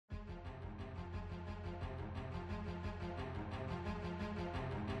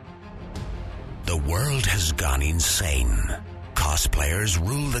The world has gone insane. Cosplayers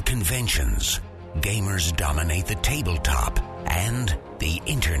rule the conventions. Gamers dominate the tabletop and the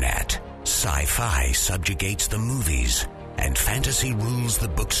internet. Sci-fi subjugates the movies, and fantasy rules the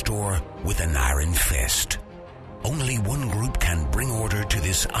bookstore with an iron fist. Only one group can bring order to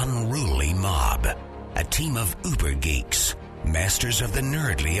this unruly mob. A team of uber geeks, masters of the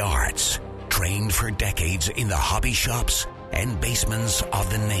nerdly arts, trained for decades in the hobby shops and basements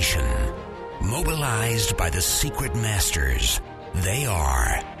of the nation. Mobilized by the secret masters, they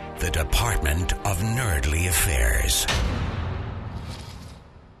are the Department of Nerdly Affairs.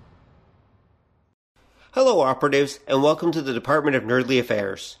 Hello, operatives, and welcome to the Department of Nerdly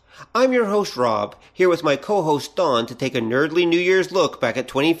Affairs. I'm your host, Rob, here with my co-host, Dawn, to take a nerdly New Year's look back at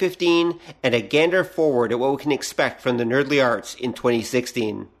 2015 and a gander forward at what we can expect from the nerdly arts in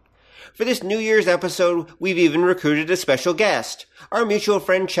 2016. For this New Year's episode, we've even recruited a special guest, our mutual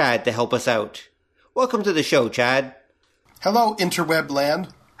friend Chad, to help us out. Welcome to the show, Chad. Hello, interweb land.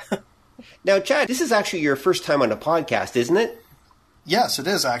 Now, Chad, this is actually your first time on a podcast, isn't it? Yes, it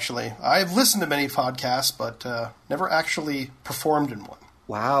is, actually. I've listened to many podcasts, but never actually performed in one.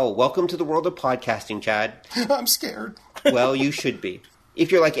 Wow, welcome to the world of podcasting, Chad. I'm scared. Well, you should be. If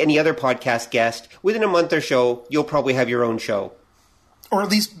you're like any other podcast guest, within a month or so, you'll probably have your own show. Or at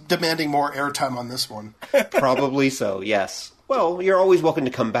least demanding more airtime on this one. Probably so, yes. Well, you're always welcome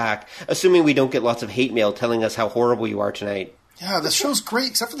to come back, assuming we don't get lots of hate mail telling us how horrible you are tonight. Yeah, this show's great,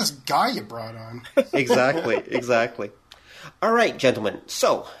 except for this guy you brought on. Exactly. All right, gentlemen.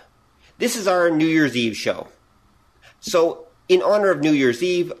 So, this is our New Year's Eve show. So, in honor of New Year's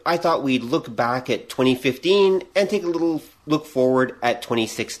Eve, I thought we'd look back at 2015 and take a little look forward at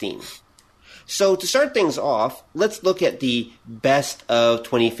 2016. So, to start things off, let's look at the best of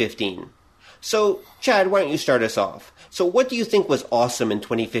 2015. So, Chad, why don't you start us off? So, what do you think was awesome in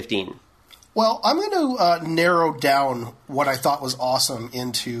 2015? Well, I'm going to narrow down what I thought was awesome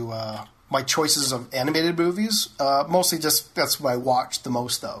into my choices of animated movies. Mostly just that's what I watched the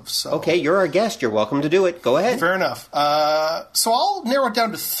most of. So. Okay, you're our guest. You're welcome to do it. Go ahead. Fair enough. So I'll narrow it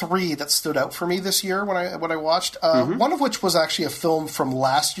down to three that stood out for me this year when I watched. One of which was actually a film from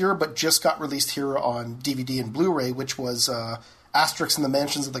last year, but just got released here on DVD and Blu-ray, which was Asterix and the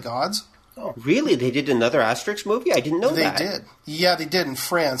Mansions of the Gods. Oh, really? They did another Asterix movie? I didn't know that. They did. Yeah, they did in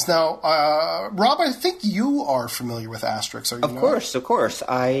France. Now, Rob, I think you are familiar with Asterix, are you not? Of course.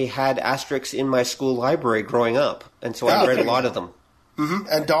 I had Asterix in my school library growing up, and so I read a lot of them. Mm-hmm.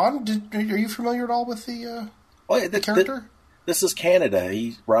 And Don, are you familiar at all with the character? This is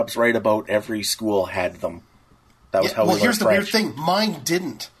Canada. Rob's right about every school had them. That was how we learned here's the French. weird thing. Mine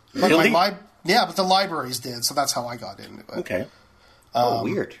didn't. Really? But the libraries did, so that's how I got into it. Okay.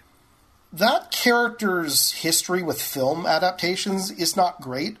 Weird. That character's history with film adaptations is not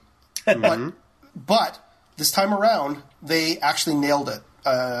great, but this time around, they actually nailed it.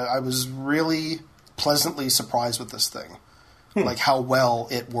 I was really pleasantly surprised with this thing, like how well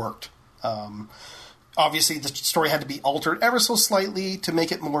it worked. Obviously, the story had to be altered ever so slightly to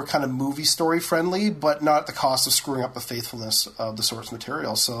make it more kind of movie story friendly, but not at the cost of screwing up the faithfulness of the source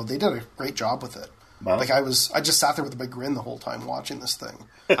material. So they did a great job with it. Wow. Like I just sat there with a big grin the whole time watching this thing.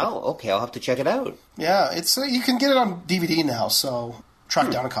 Oh, okay. I'll have to check it out. Yeah, it's you can get it on DVD now, so track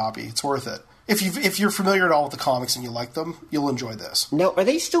down a copy. It's worth it. If you're familiar at all with the comics and you like them, you'll enjoy this. Now, are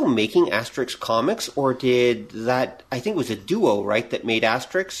they still making Asterix comics, or did that? I think it was a duo, right, that made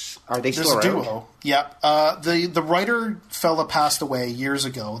Asterix. Are they still around? There's a duo. Yeah. The writer fella passed away years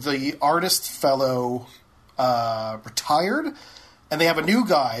ago. The artist fellow retired, and they have a new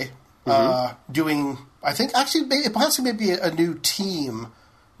guy. Doing, I think, actually, it possibly may be a new team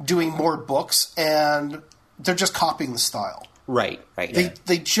doing more books, and they're just copying the style. Right.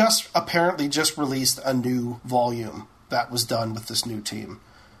 They just apparently just released a new volume that was done with this new team.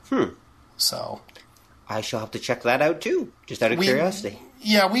 So I shall have to check that out too, just out of curiosity.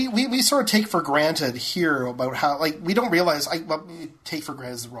 Yeah, we sort of take for granted here about how, like, we don't realize, take for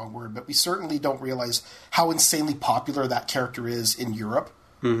granted is the wrong word, but we certainly don't realize how insanely popular that character is in Europe.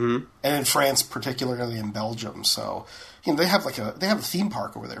 And in France, particularly in Belgium. So, they have a theme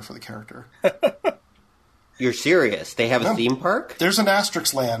park over there for the character. You're serious? They have a theme park? There's an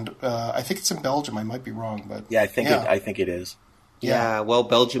Asterix land. I think it's in Belgium. I might be wrong, but I think it is. Yeah. Well,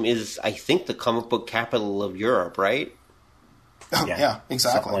 Belgium is, I think, the comic book capital of Europe, right? Oh, yeah,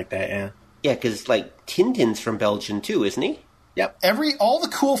 exactly. Something like that. Yeah. Yeah, because Tintin's from Belgium too, isn't he? Yep. All the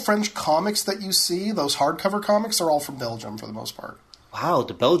cool French comics that you see, those hardcover comics, are all from Belgium for the most part. Wow,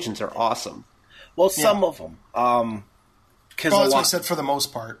 the Belgians are awesome. Well, some of them. That's what I said for the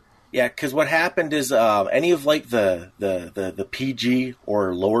most part. Yeah, because what happened is any of like the PG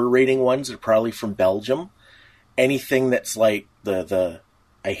or lower rating ones are probably from Belgium. Anything that's like the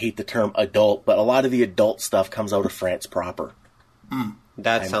I hate the term adult, but a lot of the adult stuff comes out of France proper.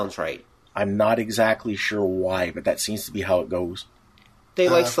 That sounds right. I'm not exactly sure why, but that seems to be how it goes. They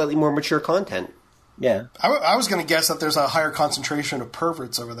like slightly more mature content. Yeah. I was going to guess that there's a higher concentration of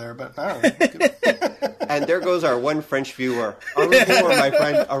perverts over there, but I don't know. And there goes our one French viewer. Au revoir, my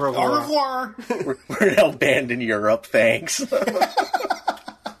friend. Au revoir. Au revoir. We're now banned in Europe, thanks.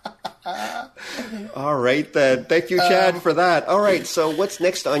 All right, then. Thank you, Chad, for that. All right, so what's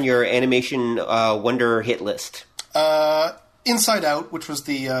next on your animation wonder hit list? Inside Out, which was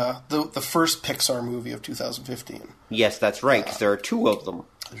the first Pixar movie of 2015. Yes, that's right, because there are two of them.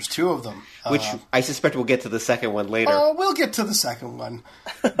 There's two of them. Which I suspect we'll get to the second one later. Oh, we'll get to the second one.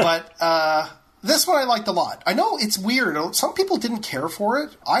 But this one I liked a lot. I know it's weird. Some people didn't care for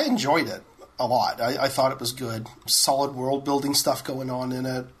it. I enjoyed it a lot. I thought it was good. Solid world-building stuff going on in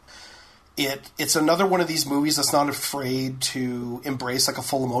it. It's another one of these movies that's not afraid to embrace like a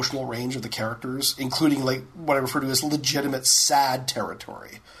full emotional range of the characters, including like what I refer to as legitimate sad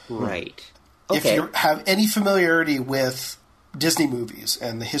territory. Right. If Okay. you have any familiarity with Disney movies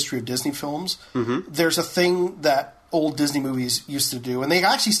and the history of Disney films, there's a thing that old Disney movies used to do, and they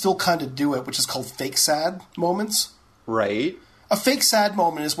actually still kind of do it, which is called fake sad moments. Right. A fake sad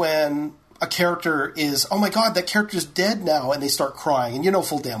moment is when a character is, oh my god, that character's dead now, and they start crying, and you know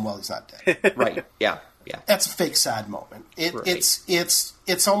full damn well he's not dead. Right. Yeah. Yeah. That's a fake sad moment. Right.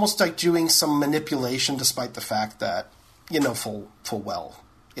 It's almost like doing some manipulation, despite the fact that you know full well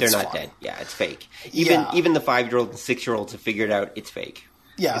They're it's not fine. dead. Yeah, it's fake. Even the 5-year-old and 6-year-olds have figured out it's fake.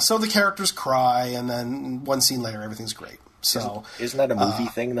 Yeah, so the characters cry, and then one scene later, everything's great. So, Isn't that a movie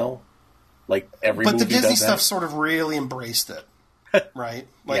thing, though? Like, every but movie the Disney does stuff that? sort of really embraced it, right?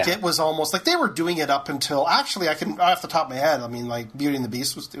 Like Yeah. it was almost like they were doing it up until actually, off the top of my head, I mean, like Beauty and the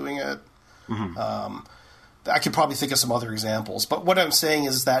Beast was doing it. I could probably think of some other examples, but what I'm saying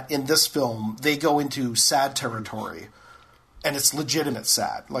is that in this film, they go into sad territory, and it's legitimate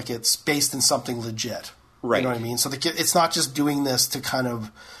sad, like it's based in something legit. Right. You know what I mean? So it's not just doing this to kind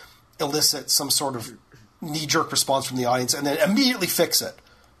of elicit some sort of knee-jerk response from the audience and then immediately fix it.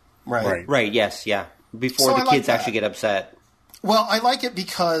 Right. Right, yes, yeah. Before So the I like kids that. actually get upset. Well, I like it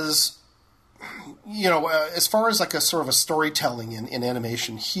because, you know, as far as like a sort of a storytelling in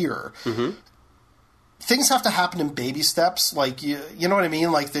animation here, things have to happen in baby steps. Like, you know what I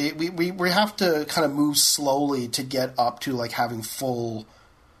mean? Like we have to kind of move slowly to get up to like having full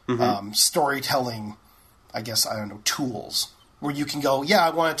storytelling, I guess, I don't know, tools where you can go, yeah, I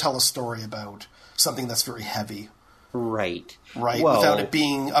want to tell a story about something that's very heavy, Right. right? Well, Without it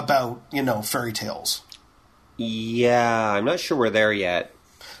being about, you know, fairy tales. yeah, I'm not sure we're there yet.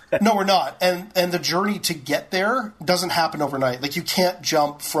 No, we're not. And the journey to get there doesn't happen overnight. Like, you can't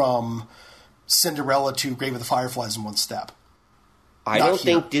jump from Cinderella to Grave of the Fireflies in one step. I Not don't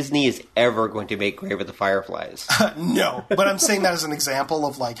here. think Disney is ever going to make Grave of the Fireflies. No, but I'm saying that as an example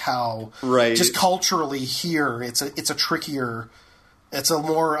of like how Right. just culturally here it's a trickier, it's a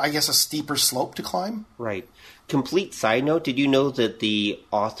more, I guess, a steeper slope to climb. Right. Complete side note, did you know that the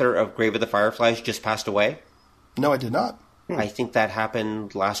author of Grave of the Fireflies just passed away? No, I did not. I think that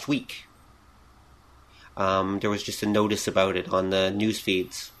happened last week. There was just a notice about it on the news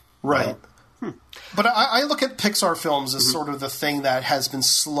feeds. Right. But I look at Pixar films as sort of the thing that has been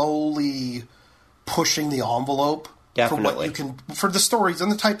slowly pushing the envelope for what Definitely. you can, for the stories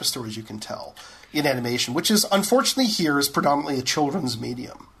and the type of stories you can tell in animation, which is unfortunately here is predominantly a children's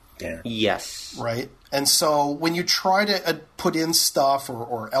medium, Yeah. Yes. right? And so when you try to put in stuff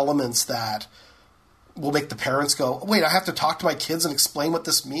or elements that will make the parents go, wait, I have to talk to my kids and explain what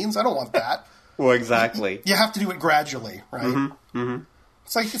this means? I don't want that. Well, exactly. You have to do it gradually, right?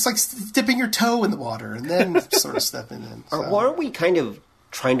 It's like dipping your toe in the water and then sort of stepping in. So. Well, aren't we kind of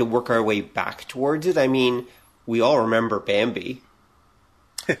trying to work our way back towards it? I mean, we all remember Bambi.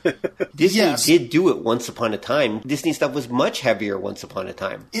 Disney Yes. did do it once upon a time. Disney stuff was much heavier once upon a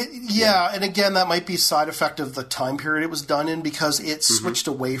time. Yeah, and again, that might be a side effect of the time period it was done in because it switched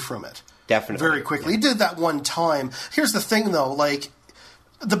away from it Definitely. very quickly. It did that one time. Here's the thing, though, like,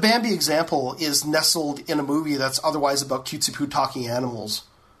 the Bambi example is nestled in a movie that's otherwise about cutesy-poo talking animals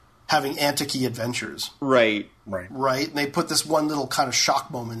having antic-y adventures, Right. right? And they put this one little kind of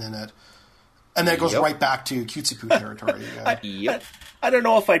shock moment in it, and then it goes Yep. right back to cutesy-poo territory again. Yep. I don't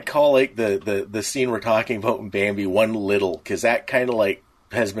know if I'd call like the scene we're talking about in Bambi one little, because that kind of like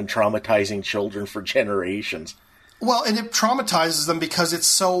has been traumatizing children for generations. Well, and it traumatizes them because it's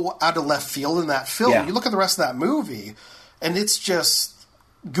so out of left field in that film. Yeah. You look at the rest of that movie, and it's just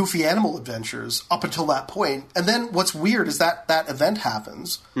Goofy Animal Adventures up until that point. And then what's weird is that event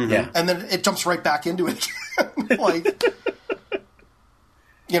happens, Yeah. and then it jumps right back into it. Like,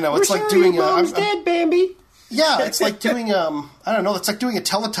 We're it's like sorry doing your mom's dead, Bambi. Yeah, it's like doing I don't know, it's like doing a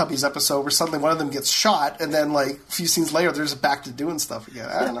Teletubbies episode where suddenly one of them gets shot, and then like a few scenes later they're just back to doing stuff again.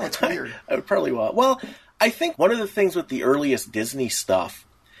 I don't know, it's weird. I would probably will. Well, I think one of the things with the earliest Disney stuff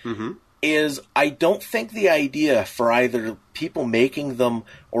is I don't think the idea for either people making them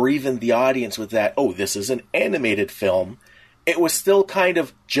or even the audience with that, oh, this is an animated film, it was still kind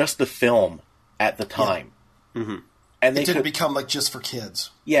of just a film at the time. Yeah. Mm-hmm. And it didn't become like just for kids.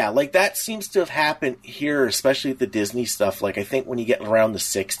 Yeah, like that seems to have happened here, especially with the Disney stuff. Like I think when you get around the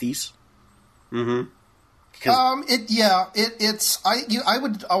 60s. Mm-hmm. I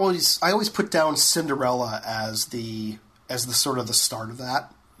always put down Cinderella as the sort of the start of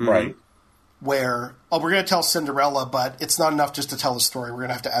that. Right. Where, we're going to tell Cinderella, but it's not enough just to tell the story. We're going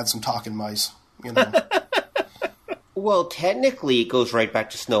to have to add some talking mice, Well, technically, it goes right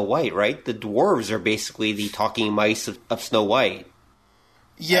back to Snow White, right? The dwarves are basically the talking mice of Snow White.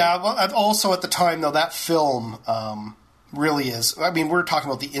 Yeah, well, also at the time, though, that film really is... I mean, we're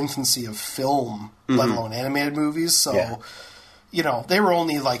talking about the infancy of film, let alone animated movies, so... Yeah. They were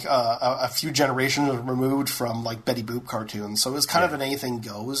only like a few generations removed from like Betty Boop cartoons, so it was kind of an anything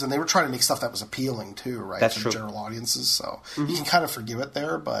goes, and they were trying to make stuff that was appealing too, right? That's to true. General audiences, so you can kind of forgive it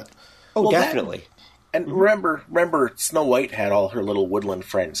there, but Definitely. And remember, Snow White had all her little woodland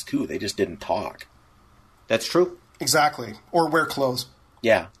friends too. They just didn't talk. That's true. exactly, or wear clothes.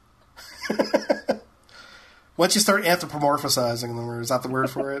 Yeah. Once you start anthropomorphizing them, is that the word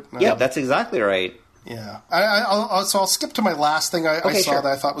for it? Yeah, that's exactly right. Yeah. So I'll skip to my last thing I saw sure.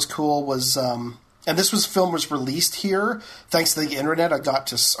 that I thought was cool was, and this film was released here thanks to the internet.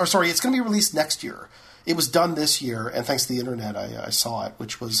 It's going to be released next year. It was done this year, and thanks to the internet, I saw it,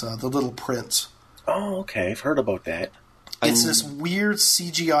 which was The Little Prince. Oh, okay. I've heard about that. It's this weird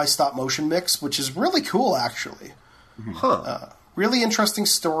CGI stop motion mix, which is really cool, actually. Huh. Really interesting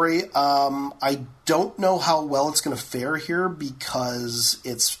story. I don't know how well it's going to fare here because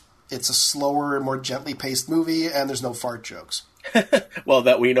it's a slower, more gently paced movie, and there's no fart jokes. Well,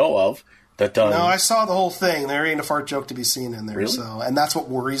 that we know of. No, I saw the whole thing. There ain't a fart joke to be seen in there. Really? And that's what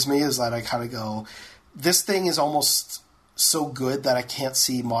worries me, is that I kind of go, this thing is almost so good that I can't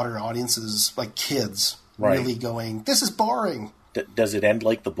see modern audiences, like kids, really going, this is boring. Does it end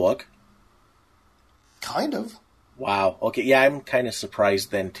like the book? Kind of. Wow. Okay, yeah, I'm kind of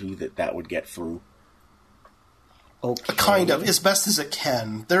surprised then, too, that would get through. Okay. Kind of, as best as it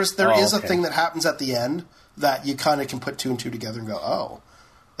can. There is a thing that happens at the end that you kind of can put two and two together and go, oh,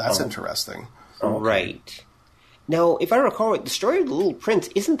 that's interesting. Okay. Right. Now, if I recall right, the story of The Little Prince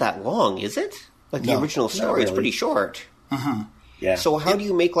isn't that long, is it? Like the original story, it's pretty short. Mm-hmm. Yeah. So how do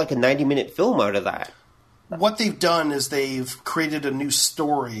you make like a 90-minute film out of that? What they've done is they've created a new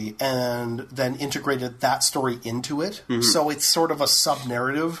story and then integrated that story into it. Mm-hmm. So it's sort of a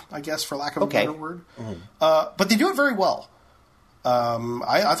sub-narrative, I guess, for lack of a better word. Mm-hmm. But they do it very well.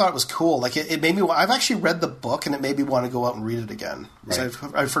 I thought it was cool. Like it made me. I've actually read the book, and it made me want to go out and read it again because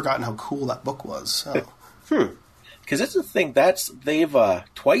I've forgotten how cool that book was. So. Because that's the thing. They've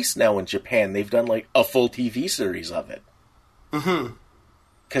twice now in Japan they've done like a full TV series of it. Mm-hmm.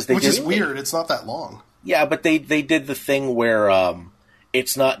 Which is weird. It's not that long. Yeah, but they did the thing where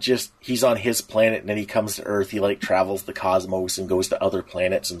it's not just he's on his planet and then he comes to Earth. He like travels the cosmos and goes to other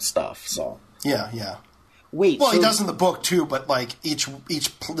planets and stuff. So yeah. Wait. Well, he does in the book too, but like each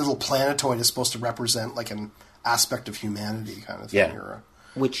little planetoid is supposed to represent like an aspect of humanity, kind of thing. Yeah.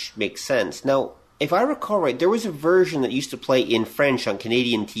 Which makes sense. Now, if I recall right, there was a version that used to play in French on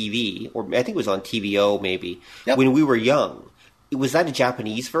Canadian TV, or I think it was on TVO maybe, when we were young. Was that a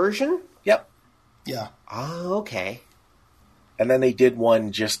Japanese version? Yep. Yeah. Oh, okay. And then they did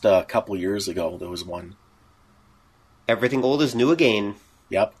one just a couple years ago. There was one. Everything old is new again.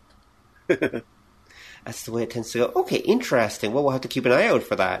 Yep. That's the way it tends to go. Okay, interesting. Well, we'll have to keep an eye out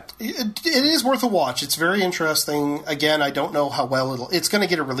for that. It is worth a watch. It's very interesting. Again, I don't know how well it's going to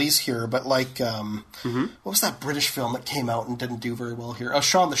get a release here, but like, what was that British film that came out and didn't do very well here?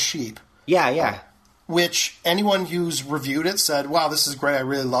 Shaun the Sheep. Yeah. Which anyone who's reviewed it said, wow, this is great, I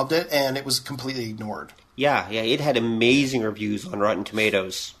really loved it, and it was completely ignored. Yeah, it had amazing reviews on Rotten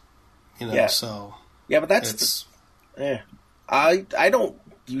Tomatoes. So... Yeah, but that's... I don't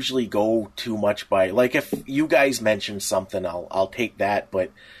usually go too much by... Like, if you guys mention something, I'll take that,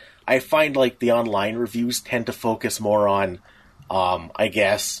 but I find, like, the online reviews tend to focus more on, I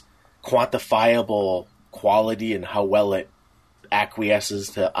guess, quantifiable quality and how well it acquiesces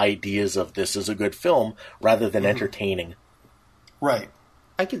to ideas of this is a good film rather than entertaining. Right.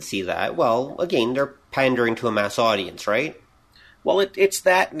 I could see that. Well, again, they're pandering to a mass audience, right? Well, it's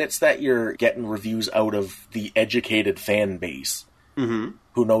that, and it's that you're getting reviews out of the educated fan base who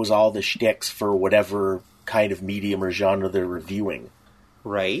knows all the shticks for whatever kind of medium or genre they're reviewing.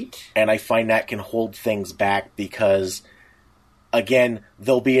 Right. And I find that can hold things back because, again,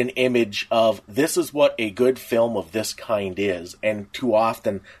 there'll be an image of this is what a good film of this kind is, and too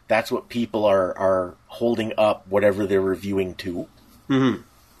often that's what people are holding up whatever they're reviewing to. Mm-hmm.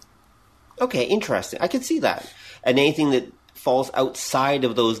 Okay, interesting. I can see that. And anything that falls outside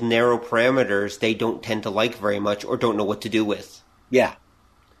of those narrow parameters, they don't tend to like very much or don't know what to do with. Yeah.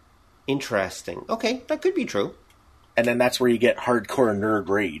 Interesting. Okay, that could be true. And then that's where you get hardcore nerd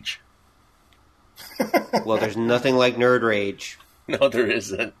rage. Well, there's nothing like nerd rage. No, there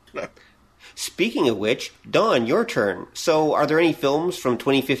isn't. Speaking of which, Don, your turn. So, are there any films from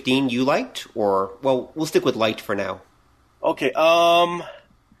 2015 you liked? Or, well, we'll stick with liked for now. Okay,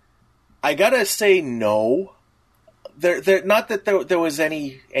 I gotta say no. There, not that there was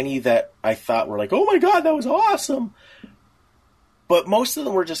any that I thought were like, oh my god, that was awesome. But most of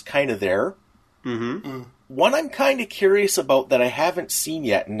them were just kind of there. Mm-hmm. Mm. One I'm kind of curious about that I haven't seen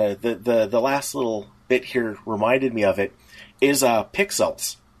yet, and the last little bit here reminded me of it, is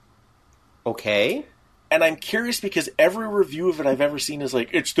Pixels. Okay. And I'm curious because every review of it I've ever seen is like,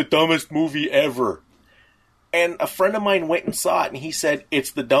 it's the dumbest movie ever. And a friend of mine went and saw it, and he said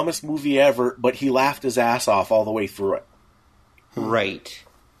it's the dumbest movie ever, but he laughed his ass off all the way through it. Right.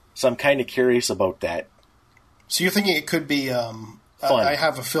 So I'm kind of curious about that. So you're thinking it could be... Fun. I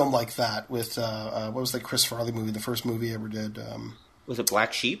have a film like that with, what was that Chris Farley movie, the first movie I ever did? Was it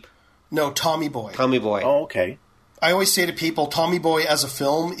Black Sheep? No, Tommy Boy. Tommy Boy. Oh, okay. I always say to people, Tommy Boy as a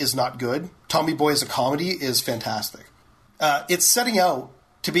film is not good. Tommy Boy as a comedy is fantastic. It's setting out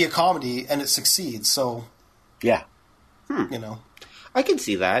to be a comedy, and it succeeds, so... Yeah. You know. I can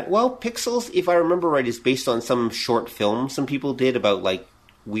see that. Well, Pixels, if I remember right, is based on some short film some people did about, like,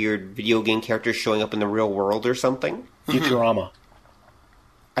 weird video game characters showing up in the real world or something. Futurama.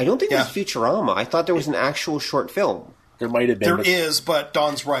 I don't think it was Futurama. I thought there was an actual short film. There might have been. There is, but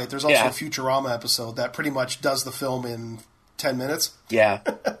Don's right. There's also Yeah. a Futurama episode that pretty much does the film in 10 minutes. Yeah.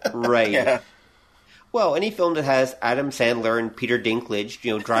 Right. Yeah. Well, any film that has Adam Sandler and Peter Dinklage,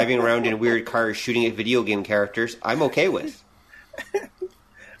 you know, driving around in weird cars shooting at video game characters, I'm okay with.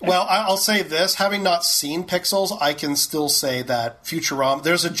 Well, I'll say this. Having not seen Pixels, I can still say that Futurama...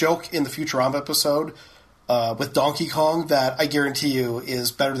 There's a joke in the Futurama episode with Donkey Kong that I guarantee you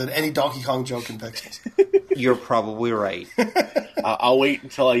is better than any Donkey Kong joke in Pixels. You're probably right. I'll wait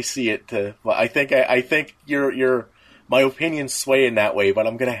until I see it. I think your my opinion's swaying that way, but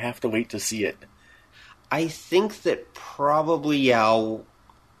I'm going to have to wait to see it. I think that probably, I'll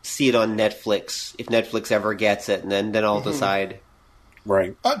see it on Netflix, if Netflix ever gets it, and then I'll decide.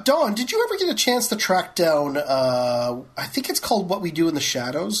 Right. Don, did you ever get a chance to track down, I think it's called What We Do in the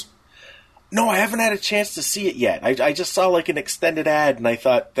Shadows? No, I haven't had a chance to see it yet. I just saw like an extended ad, and I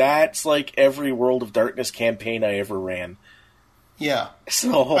thought, that's like every World of Darkness campaign I ever ran. Yeah.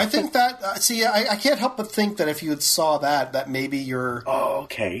 So I think that, I can't help but think that if you had saw that maybe you're... Oh,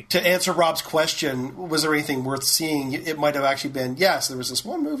 okay. To answer Rob's question, was there anything worth seeing? It might have actually been, yes, there was this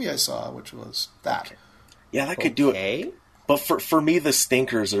one movie I saw, which was that. Okay. Yeah, that could do it. But for me, the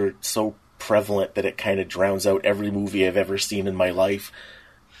stinkers are so prevalent that it kind of drowns out every movie I've ever seen in my life.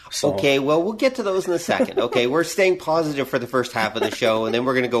 So. Okay, well, we'll get to those in a second. Okay, we're staying positive for the first half of the show, and then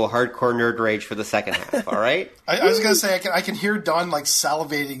we're going to go hardcore nerd rage for the second half, all right? I was going to say, I can hear Don, like,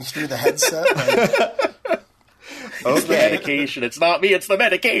 salivating through the headset. Like... It's the medication. It's not me, it's the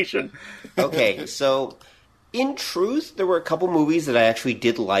medication. Okay, so, in truth, there were a couple movies that I actually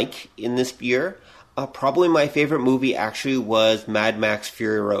did like in this year. Probably my favorite movie actually was Mad Max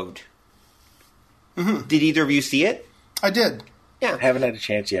Fury Road. Mm-hmm. Did either of you see it? I did. Yeah. Haven't had a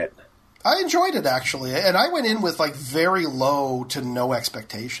chance yet. I enjoyed it, actually. And I went in with, like, very low to no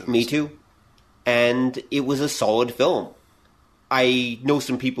expectations. Me too. And it was a solid film. I know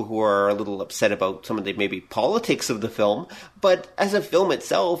some people who are a little upset about some of the maybe politics of the film, but as a film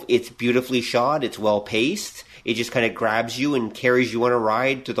itself, it's beautifully shot, it's well-paced, it just kind of grabs you and carries you on a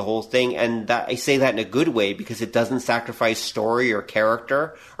ride through the whole thing, and that, I say that in a good way because it doesn't sacrifice story or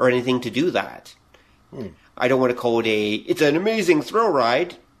character or anything to do that. I don't want to call it it's an amazing thrill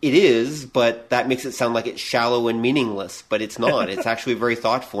ride. It is, but that makes it sound like it's shallow and meaningless, but it's not. It's actually very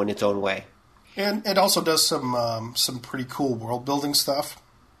thoughtful in its own way. And it also does some pretty cool world building stuff.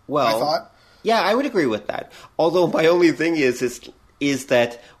 Well, I thought. Yeah, I would agree with that. Although my only thing is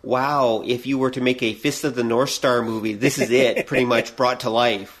that, wow, if you were to make a Fist of the North Star movie, this is it, pretty much brought to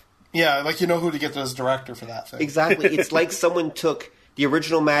life. Yeah, like you know who to get as director for that thing. Exactly. It's like someone took the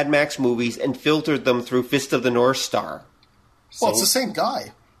original Mad Max movies and filtered them through Fist of the North Star. Well, it's the same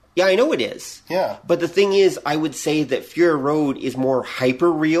guy. Yeah, I know it is. Yeah. But the thing is, I would say that Fury Road is more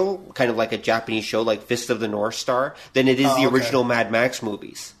hyper-real, kind of like a Japanese show like Fist of the North Star, than it is the original Mad Max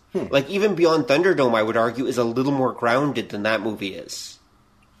movies. Like, even Beyond Thunderdome, I would argue, is a little more grounded than that movie is.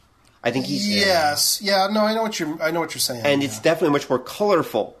 I think he's... Yes. Yeah, no, I know what you're saying. And it's definitely much more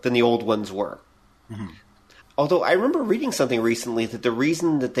colorful than the old ones were. Mm-hmm. Although I remember reading something recently that the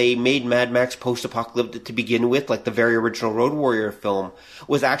reason that they made Mad Max post-apocalyptic to begin with, like the very original Road Warrior film,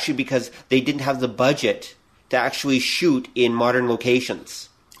 was actually because they didn't have the budget to actually shoot in modern locations.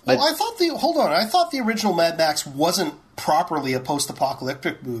 Well, I thought the original Mad Max wasn't properly a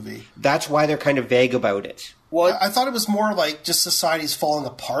post-apocalyptic movie. That's why they're kind of vague about it. Well, I thought it was more like just society's falling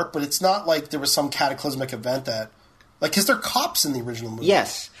apart, but it's not like there was some cataclysmic event that... Like, because they're cops in the original movie.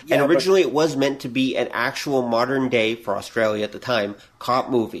 Yes. Yeah, and originally it was meant to be an actual modern day, for Australia at the time,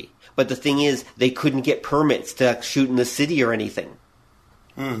 cop movie. But the thing is, they couldn't get permits to shoot in the city or anything.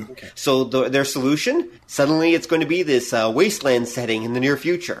 Okay. So their solution? Suddenly it's going to be this wasteland setting in the near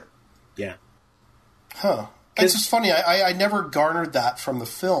future. Yeah. Huh. It's just funny. I never garnered that from the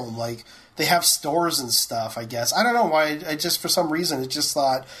film. Like, they have stores and stuff, I guess. I don't know why. I just, for some reason, it just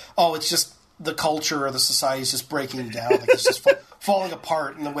thought, oh, it's just... the culture or the society is just breaking down. Like it's just falling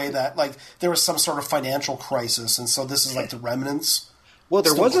apart in the way that, like, there was some sort of financial crisis, and so this is like the remnants. Well,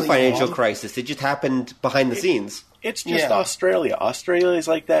 there was a financial crisis. It just happened behind the scenes. It's just Australia. Australia is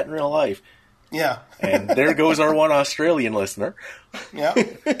like that in real life. Yeah. And there goes our one Australian listener. Yeah.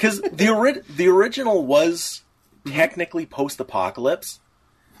 Because the original was technically post-apocalypse.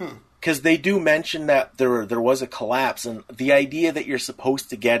 Because they do mention that there was a collapse, and the idea that you're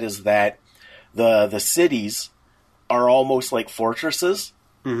supposed to get is that the cities are almost like fortresses.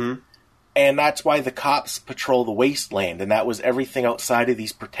 Mm-hmm. And that's why the cops patrol the wasteland, and that was everything outside of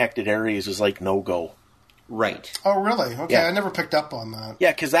these protected areas was like no-go. Right. Oh, really? Okay, yeah. I never picked up on that.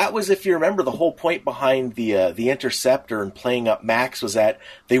 Yeah, because that was, if you remember, the whole point behind the Interceptor and playing up Max was that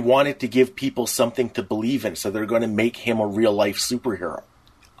they wanted to give people something to believe in, so they're going to make him a real-life superhero.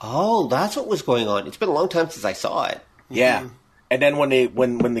 Oh, that's what was going on. It's been a long time since I saw it. Yeah. Mm-hmm. And then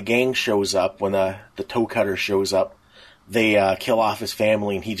when the gang shows up, when the toe cutter shows up, they kill off his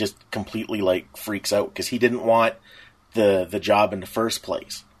family, and he just completely like freaks out because he didn't want the job in the first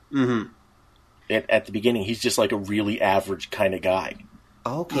place. Mm-hmm. At the beginning, he's just like a really average kind of guy.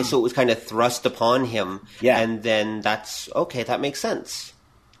 Okay, so it was kind of thrust upon him. Yeah. And then that makes sense.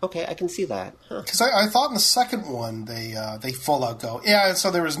 Okay, I can see that. Because I thought in the second one they full out go. Yeah, and so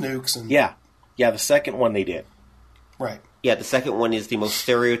there was nukes. And Yeah, the second one they did. Right. Yeah, the second one is the most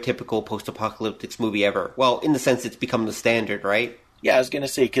stereotypical post-apocalyptic movie ever. Well, in the sense it's become the standard, right? Yeah, I was going to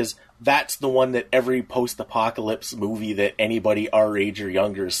say, because that's the one that every post-apocalypse movie that anybody our age or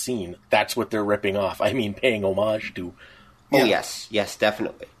younger has seen, that's what they're ripping off. I mean, paying homage to. Oh, yes. Yes,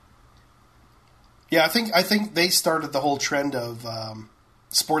 definitely. Yeah, I think they started the whole trend of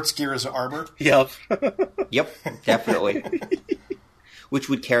sports gear as armor. Yep. Yep, definitely. Which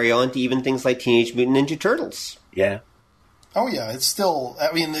would carry on to even things like Teenage Mutant Ninja Turtles. Yeah. Oh, yeah, it's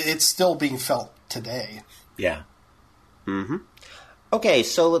still being felt today. Yeah. Mm-hmm. Okay,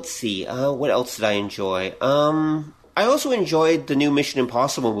 so let's see. What else did I enjoy? I also enjoyed the new Mission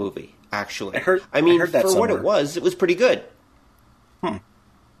Impossible movie, actually. I heard that for somewhere. what it was pretty good.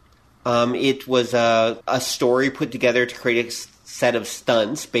 It was a story put together to create a set of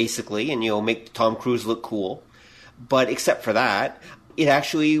stunts, basically, and, make Tom Cruise look cool. But except for that, it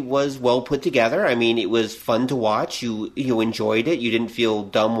actually was well put together. I mean, it was fun to watch. You enjoyed it. You didn't feel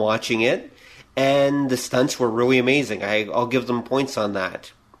dumb watching it. And the stunts were really amazing. I'll give them points on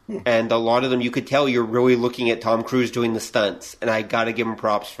that. And a lot of them, you could tell you're really looking at Tom Cruise doing the stunts. And I got to give him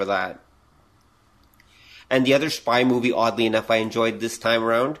props for that. And the other spy movie, oddly enough, I enjoyed this time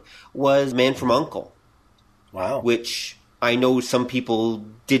around was Man from U.N.C.L.E. Wow. Which I know some people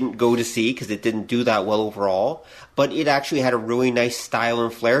didn't go to see because it didn't do that well overall. But it actually had a really nice style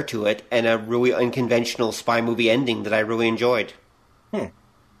and flair to it and a really unconventional spy movie ending that I really enjoyed.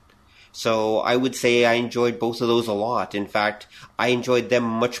 So I would say I enjoyed both of those a lot. In fact, I enjoyed them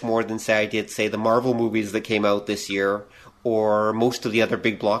much more than, say, I did, say, the Marvel movies that came out this year or most of the other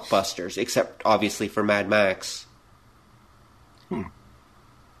big blockbusters, except, obviously, for Mad Max. Okay.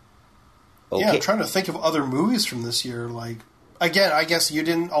 Yeah, I'm trying to think of other movies from this year. Like, again, I guess you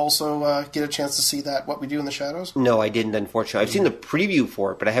didn't also get a chance to see that What We Do in the Shadows? No, I didn't, unfortunately. I've seen the preview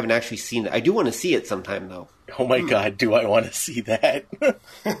for it, but I haven't actually seen it. I do want to see it sometime, though. Oh my God, do I want to see that?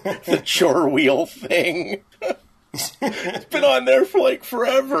 The chore wheel thing. It's been on there for like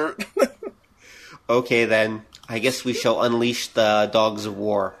forever. Okay, then. I guess we shall unleash the dogs of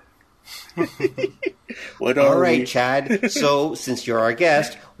war. What All are right, we? Chad. So, since you're our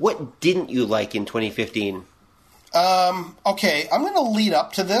guest, what didn't you like in 2015? Okay, I'm going to lead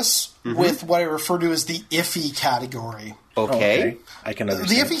up to this with what I refer to as the iffy category. Okay. I can The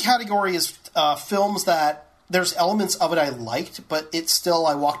understand. iffy category is films that there's elements of it I liked, but it's still,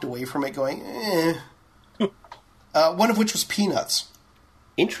 I walked away from it going, eh. One of which was Peanuts.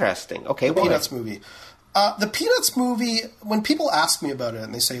 Interesting. Okay, The why? Peanuts movie. The Peanuts movie, when people ask me about it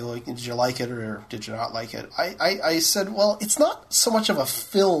and they say, like, did you like it or did you not like it? I said, well, it's not so much of a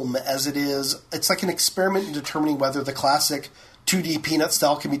film as it is, it's like an experiment in determining whether the classic 2D Peanut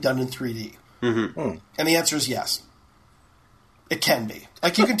style can be done in 3D. Mm-hmm. And the answer is yes. It can be.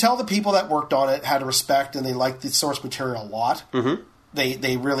 Like, you can tell the people that worked on it had a respect and they liked the source material a lot. Mm-hmm.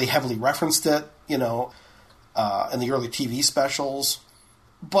 They really heavily referenced it, in the early TV specials.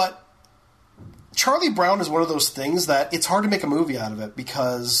 But Charlie Brown is one of those things that it's hard to make a movie out of it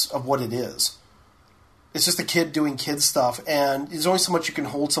because of what it is. It's just a kid doing kid stuff, and there's only so much you can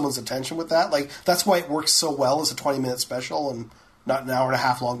hold someone's attention with that. Like, that's why it works so well as a 20-minute special and not an hour and a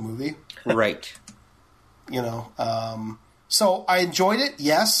half long movie. Right. So I enjoyed it,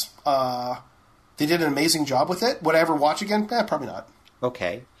 yes. They did an amazing job with it. Would I ever watch again? Probably not.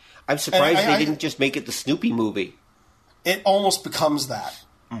 Okay. I'm surprised I they didn't just make it the Snoopy movie. It almost becomes that.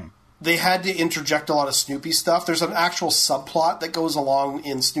 They had to interject a lot of Snoopy stuff. There's an actual subplot that goes along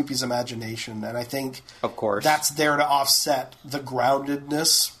in Snoopy's imagination, and I think Of course. that's there to offset the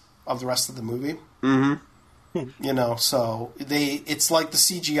groundedness of the rest of the movie. Mm-hmm. So it's like the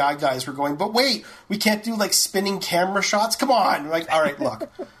CGI guys were going, but wait, we can't do like spinning camera shots? Come on. Like, all right, look,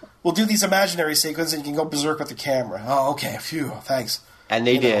 we'll do these imaginary sequences and you can go berserk with the camera. Oh, okay, phew, thanks. And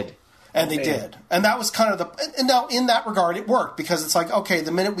they did. And they did. And that was kind of and now in that regard it worked because it's like, okay,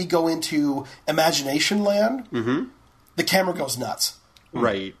 the minute we go into imagination land, the camera goes nuts.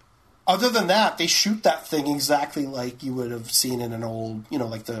 Right. Other than that, they shoot that thing exactly like you would have seen in an old,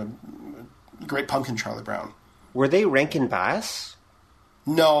 like the Great Pumpkin Charlie Brown. Were they Rankin Bass?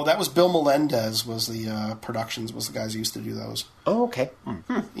 No, that was Bill Melendez was the productions, was the guys who used to do those. Oh, okay.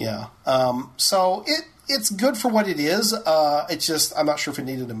 Yeah. So it's good for what it is. It's just, I'm not sure if it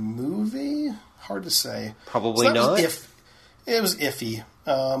needed a movie. Hard to say. Probably so not. It was iffy.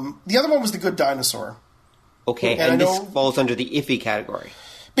 The other one was The Good Dinosaur. Okay, And and I this know- falls under the iffy category.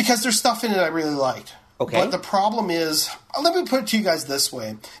 Because there's stuff in it I really liked. Okay. But the problem is, let me put it to you guys this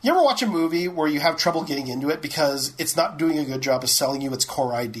way. You ever watch a movie where you have trouble getting into it because it's not doing a good job of selling you its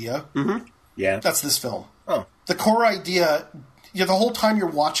core idea? Mm-hmm. Yeah. That's this film. Oh. The core idea, the whole time you're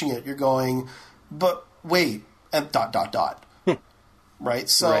watching it, you're going, but wait, and ... Right?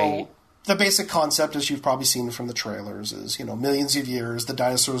 So Right. the basic concept, as you've probably seen from the trailers, is, millions of years, the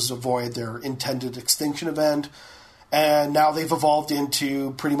dinosaurs avoid their intended extinction event, and now they've evolved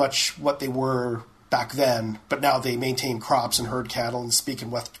into pretty much what they were back then, but now they maintain crops and herd cattle and speak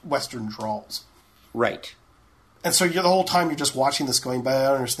in Western drawls. Right. And so the whole time you're just watching this going, but I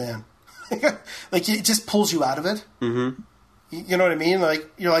don't understand. Like, it just pulls you out of it. Mm-hmm. You know what I mean? Like,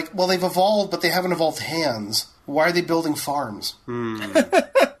 you're like, well, they've evolved, but they haven't evolved hands. Why are they building farms?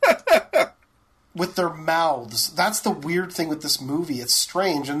 With their mouths. That's the weird thing with this movie. It's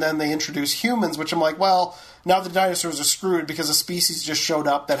strange. And then they introduce humans, which I'm like, well, now the dinosaurs are screwed because a species just showed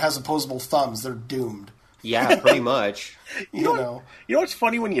up that has opposable thumbs. They're doomed. Yeah, pretty much. You know? You know what's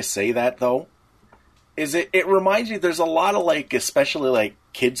funny when you say that, though? Is it reminds me there's a lot of, like, especially, like,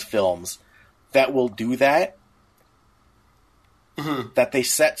 kids' films that will do that. Mm-hmm. That they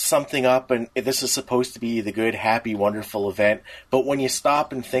set something up and this is supposed to be the good, happy, wonderful event. But when you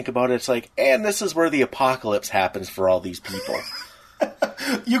stop and think about it, it's like, and this is where the apocalypse happens for all these people.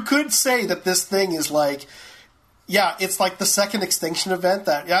 You could say that this thing is like, yeah, it's like the second extinction event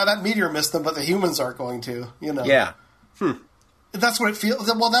that meteor missed them, but the humans aren't going to, Yeah. That's what it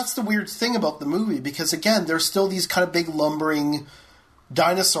feels. Well, that's the weird thing about the movie, because again, there's still these kind of big lumbering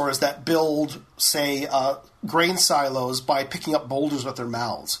dinosaurs that build, say, grain silos by picking up boulders with their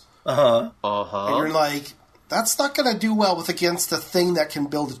mouths. Uh-huh. Uh-huh. And you're like, that's not going to do well against a thing that can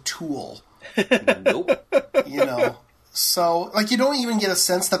build a tool. Nope. So, like, you don't even get a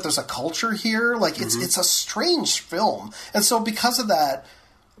sense that there's a culture here. Like, it's a strange film. And so because of that,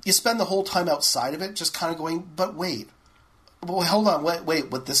 you spend the whole time outside of it just kind of going, but wait. Well, hold on,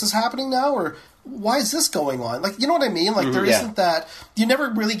 wait, what, this is happening now? Or why is this going on? Like, you know what I mean? Like, there isn't that... You never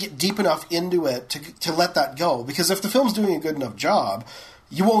really get deep enough into it to let that go. Because if the film's doing a good enough job,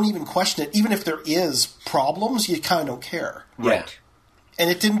 you won't even question it. Even if there is problems, you kind of don't care. Right. And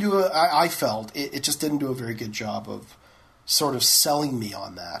it didn't do I felt, it just didn't do a very good job of sort of selling me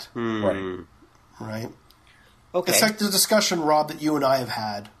on that. Right. Right? Okay. It's like the discussion, Rob, that you and I have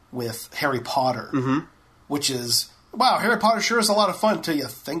had with Harry Potter, which is, wow, Harry Potter sure is a lot of fun until you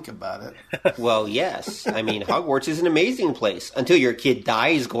think about it. Well, yes. I mean, Hogwarts is an amazing place until your kid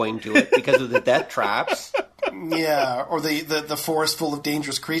dies going to it because of the death traps. Yeah, or the forest full of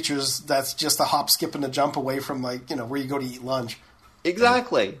dangerous creatures that's just a hop, skip, and a jump away from, like, you know, where you go to eat lunch.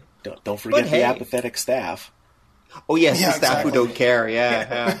 Exactly. Don't forget hey. the apathetic staff. Oh, yes, Yeah, the staff exactly. who don't care,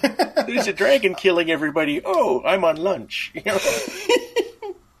 yeah. There's a dragon killing everybody. Oh, I'm on lunch. You know?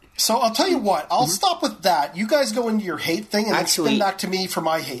 So I'll tell you what, I'll stop with that. You guys go into your hate thing and then spin back to me for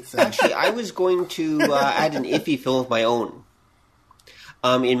my hate thing. Actually, I was going to add an iffy film of my own.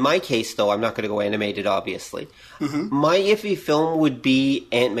 In my case, though, I'm not going to go animated, obviously. My iffy film would be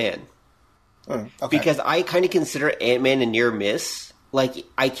Ant-Man. Okay. Because I kind of consider Ant-Man a near miss. Like,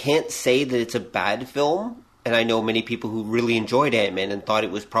 I can't say that it's a bad film, and I know many people who really enjoyed Ant-Man and thought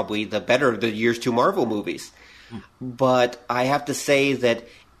it was probably the better of the year's two Marvel movies. But I have to say that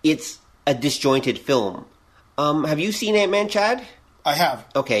it's a disjointed film. Have you seen Ant-Man, Chad? I have.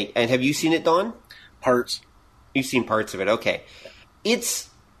 Okay, and have you seen it, Don? Parts. You've seen parts of it, okay. It's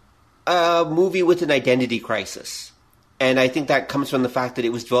a movie with an identity crisis. And I think that comes from the fact that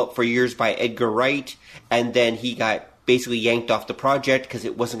it was developed for years by Edgar Wright, and then he got basically yanked off the project because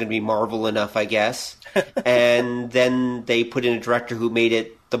it wasn't going to be Marvel enough, I guess. And then they put in a director who made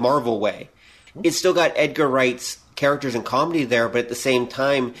it the Marvel way. It's still got Edgar Wright's characters and comedy there, but at the same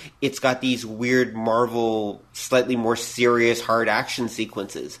time, it's got these weird Marvel, slightly more serious, hard action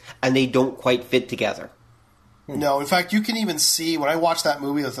sequences, and they don't quite fit together. No, in fact, you can even see, when I watched that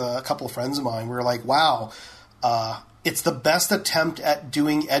movie with a couple of friends of mine, we were like, wow, it's the best attempt at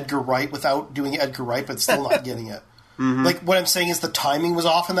doing Edgar Wright without doing Edgar Wright, but still not getting it. Like, what I'm saying is the timing was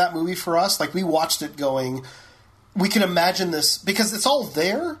off in that movie for us. Like, we watched it going, we can imagine this, because it's all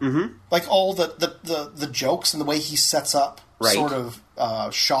there. Like, all the jokes and the way he sets up sort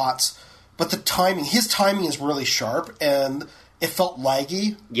of shots. But the timing, his timing is really sharp, and it felt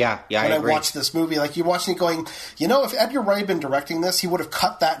laggy. Yeah, when I I agree. watched this movie. Like, you're watching it going, you know, if Edgar Wright had been directing this, he would have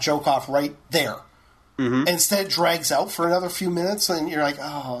cut that joke off right there. And instead, it drags out for another few minutes, and you're like,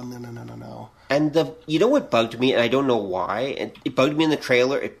 oh, no. And you know what bugged me, and I don't know why, and it bugged me in the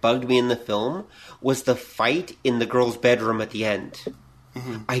trailer, it bugged me in the film, was the fight in the girl's bedroom at the end.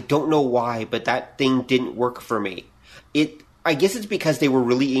 I don't know why, but that thing didn't work for me. I guess it's because they were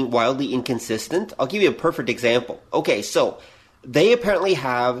really wildly inconsistent. I'll give you a perfect example. Okay, so they apparently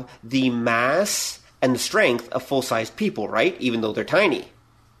have the mass and the strength of full-sized people, right? Even though they're tiny.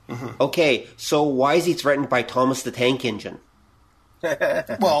 Okay, so why is he threatened by Thomas the Tank Engine?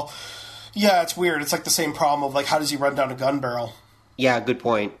 Well, yeah, it's weird. It's like the same problem of, like, how does he run down a gun barrel? Yeah, good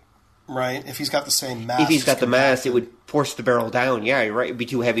point. Right? If he's got the same mass. If he's got the mass, it would force the barrel down. Yeah, you're right. It'd be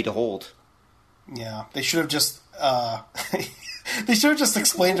too heavy to hold. Yeah, they should have just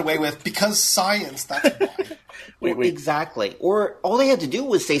explained it away with, because science, that's why. Wait. Exactly. Or all they had to do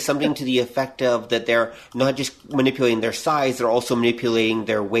was say something to the effect of that they're not just manipulating their size, they're also manipulating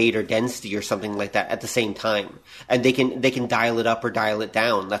their weight or density or something like that at the same time. And they can dial it up or dial it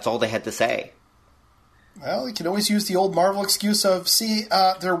down. That's all they had to say. Well, you can always use the old Marvel excuse of, see,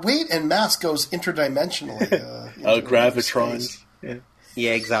 their weight and mass goes interdimensionally. Into Gravitrons. space. Yeah.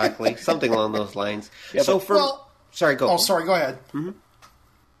 Yeah, exactly. Something along those lines. Yeah, so but- for... sorry, go. Oh, sorry, go ahead.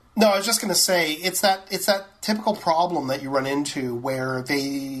 No, I was just going to say, it's that typical problem that you run into where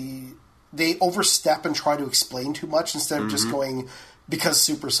they overstep and try to explain too much instead of just going, because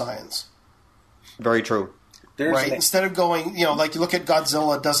super science. Very true. Right? Instead of going, you know, like you look at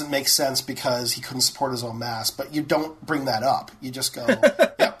Godzilla, it doesn't make sense because he couldn't support his own mass, but you don't bring that up. You just go,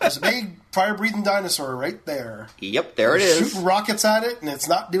 yep, there's a big fire-breathing dinosaur right there. Yep, there it is. Shooting rockets at it, and it's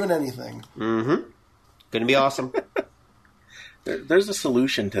not doing anything. Gonna be awesome. There's a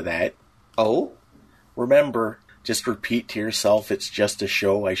solution to that. Oh? Remember, just repeat to yourself, it's just a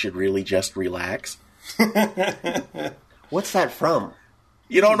show, I should really just relax. What's that from?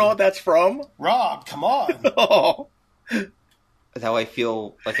 You don't know what that's from? Rob, come on. Oh. That's how I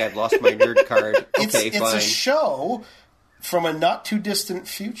feel like I've lost my nerd card. Okay, It's fine. a show from a not-too-distant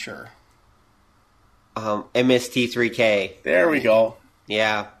future. MST3K. There we go.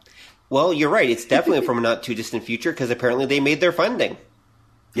 Yeah. Well, you're right. It's definitely from a not-too-distant future because apparently they made their funding.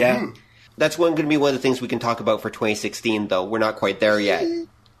 Yeah. That's going to be one of the things we can talk about for 2016, though. We're not quite there yet.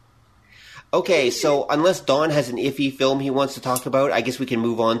 Okay, so unless Don has an iffy film he wants to talk about, I guess we can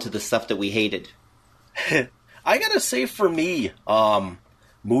move on to the stuff that we hated. I gotta say for me,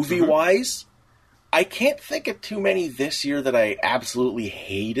 movie-wise, I can't think of too many this year that I absolutely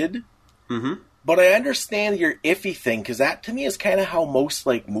hated. But I understand your iffy thing, because that to me is kind of how most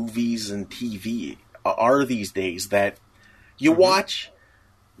like movies and TV are these days that you watch,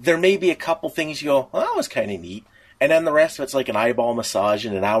 there may be a couple things you go, well, that was kind of neat. And then the rest of it's like an eyeball massage,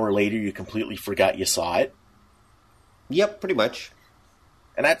 and an hour later you completely forgot you saw it. Yep, pretty much.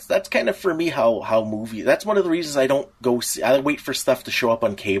 And that's kind of for me how movie. That's one of the reasons I don't go see. I wait for stuff to show up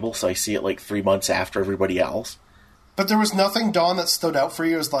on cable, so I see it like 3 months after everybody else. But there was nothing, Don, that stood out for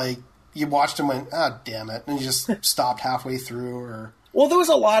you as like you watched and went, damn it, and you just stopped halfway through, or. Well, there was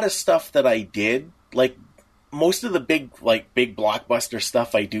a lot of stuff that I did, like most of the big blockbuster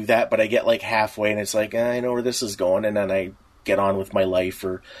stuff. I do that, but I get like halfway and it's like I know where this is going, and then I get on with my life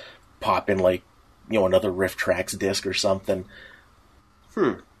or pop in like another Riff Tracks disc or something.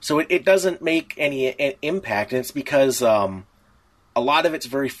 So it doesn't make any impact, and it's because a lot of it's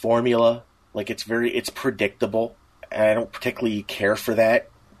very formula, like it's predictable, and I don't particularly care for that.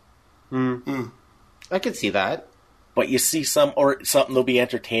 I could see that. But you see something that'll be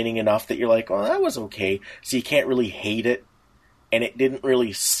entertaining enough that you're like, well, that was okay. So you can't really hate it, and it didn't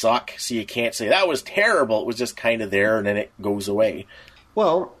really suck, so you can't say, that was terrible. It was just kind of there, and then it goes away.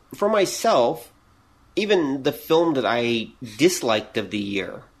 Well, for myself, even the film that I disliked of the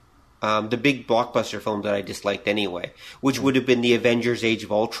year, the big blockbuster film that I disliked anyway, which would have been The Avengers Age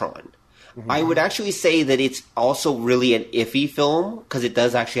of Ultron, I would actually say that it's also really an iffy film, because it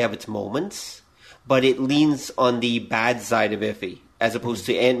does actually have its moments, but it leans on the bad side of iffy, as opposed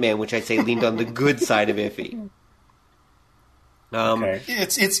to Ant-Man, which I'd say leaned on the good side of iffy. Okay.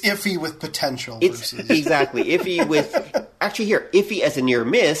 It's iffy with potential. Exactly. Iffy with... Actually, here, iffy as a near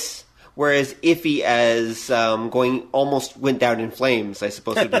miss... Whereas iffy as almost went down in flames, I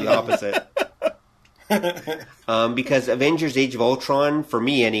suppose would be the opposite. Because Avengers Age of Ultron, for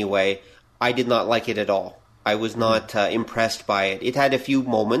me anyway, I did not like it at all. I was not impressed by it. It had a few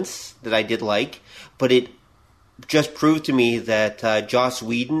moments that I did like, but it just proved to me that Joss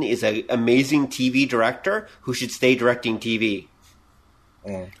Whedon is an amazing TV director who should stay directing TV.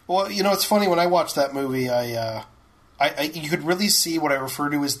 Well, it's funny, when I watched that movie, you could really see what I refer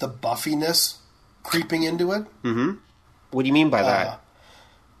to as the buffiness creeping into it. Mm-hmm. What do you mean by that?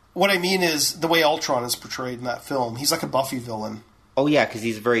 What I mean is the way Ultron is portrayed in that film. He's like a Buffy villain. Oh, yeah, because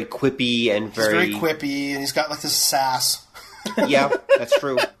he's very quippy and very... He's very quippy, and he's got like this sass. Yeah, that's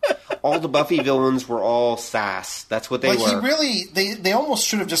true. All the Buffy villains were all sass. That's what they were. They almost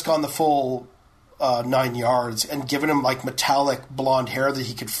should have just gone the full 9 yards and given him like metallic blonde hair that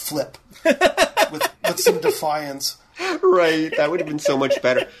he could flip with some defiance. Right, that would have been so much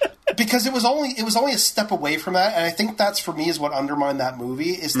better. Because it was only a step away from that, and I think that's, for me, is what undermined that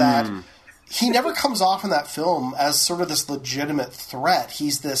movie, is that he never comes off in that film as sort of this legitimate threat.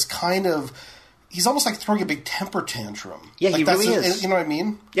 He's this kind of... He's almost like throwing a big temper tantrum. Yeah, he really is. You know what I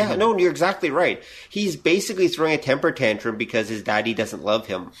mean? Yeah, no, you're exactly right. He's basically throwing a temper tantrum because his daddy doesn't love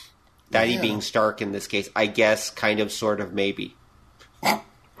him. Daddy being Stark in this case. I guess, kind of, sort of, maybe.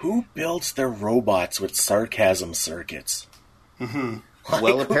 Who builds their robots with sarcasm circuits?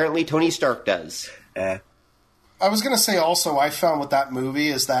 Well, apparently Tony Stark does. I was going to say also, I found with that movie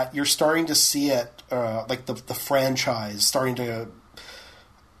is that you're starting to see it, like the franchise starting to...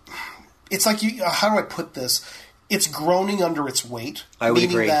 It's like, how do I put this? It's groaning under its weight. I would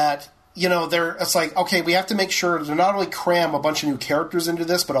agree. Meaning that, it's like, okay, we have to make sure to not only cram a bunch of new characters into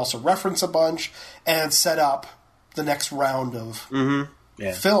this, but also reference a bunch and set up the next round of...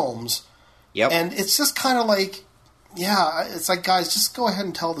 films. Yep. And it's just kind of like, it's like, guys, just go ahead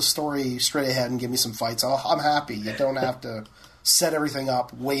and tell the story straight ahead and give me some fights. I'm happy. You don't have to set everything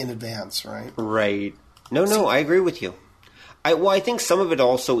up way in advance, right? Right. No, I agree with you. I think some of it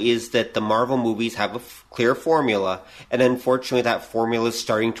also is that the Marvel movies have a clear formula, and unfortunately that formula is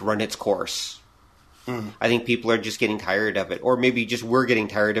starting to run its course. I think people are just getting tired of it. Or maybe just we're getting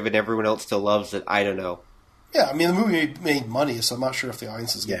tired of it and everyone else still loves it. I don't know. Yeah, I mean, the movie made money, so I'm not sure if the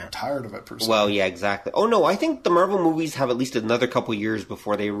audience is getting tired of it, per se. Well, yeah, exactly. Oh, no, I think the Marvel movies have at least another couple years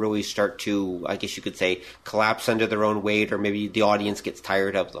before they really start to, I guess you could say, collapse under their own weight, or maybe the audience gets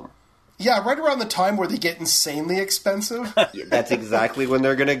tired of them. Yeah, right around the time where they get insanely expensive. Yeah, that's exactly when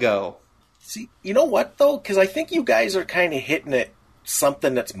they're going to go. See, you know what, though? Because I think you guys are kind of hitting at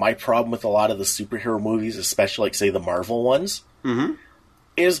something that's my problem with a lot of the superhero movies, especially, like, say, the Marvel ones. Mm-hmm.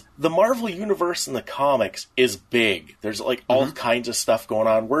 Is the Marvel Universe in the comics is big. There's, like, all kinds of stuff going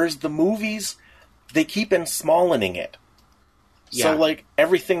on. Whereas the movies, they keep smalling it. Yeah. So, like,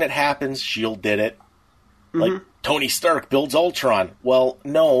 everything that happens, S.H.I.E.L.D. did it. Like, Tony Stark builds Ultron. Well,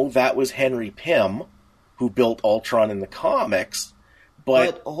 no, that was Henry Pym who built Ultron in the comics.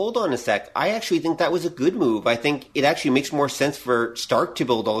 But hold on a sec. I actually think that was a good move. I think it actually makes more sense for Stark to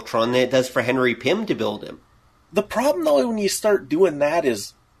build Ultron than it does for Henry Pym to build him. The problem, though, when you start doing that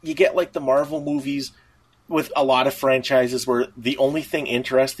is you get like the Marvel movies with a lot of franchises where the only thing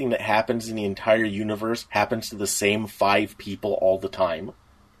interesting that happens in the entire universe happens to the same 5 people all the time.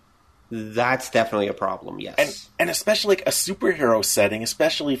 That's definitely a problem, yes. And especially like a superhero setting,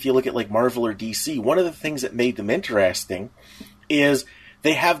 especially if you look at like Marvel or DC, one of the things that made them interesting is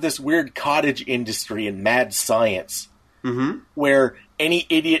they have this weird cottage industry and mad science where any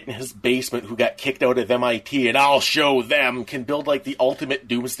idiot in his basement who got kicked out of MIT and I'll show them can build like the ultimate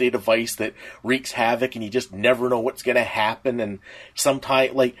doomsday device that wreaks havoc and you just never know what's going to happen. And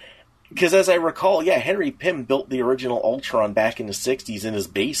sometimes, like, because as I recall, yeah, Henry Pym built the original Ultron back in the 60s in his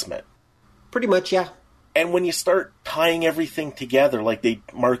basement. Pretty much, yeah. And when you start tying everything together, like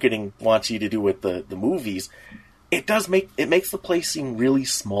marketing wants you to do with the movies, it makes the place seem really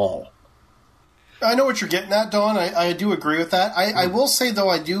small. I know what you're getting at, Don. I do agree with that. I will say, though,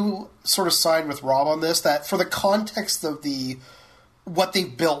 I do sort of side with Rob on this, that for the context of what they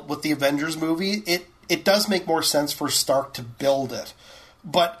built with the Avengers movie, it does make more sense for Stark to build it.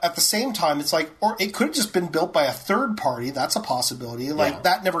 But at the same time, it's like, or it could have just been built by a third party. That's a possibility. Like,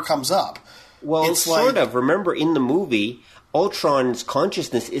 that never comes up. Well, it's sort of. Remember, in the movie, Ultron's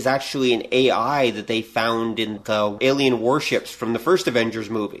consciousness is actually an AI that they found in the alien warships from the first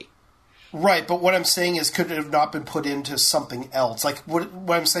Avengers movie. Right, but what I'm saying is, could it have not been put into something else? Like, what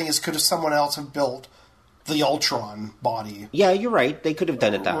I'm saying is, could have someone else have built the Ultron body? Yeah, you're right. They could have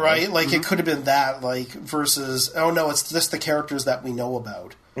done it that way. Right? Like, it could have been that, like, versus, oh no, it's just the characters that we know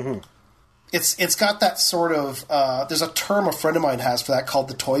about. Mm-hmm. It's got that sort of, there's a term a friend of mine has for that called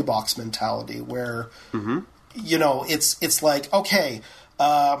the toy box mentality, where, you know, it's like, okay,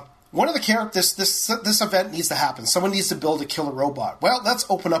 one of the characters, this event needs to happen. Someone needs to build a killer robot. Well, let's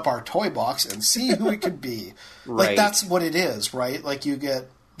open up our toy box and see who it could be. Right. Like, that's what it is, right? Like,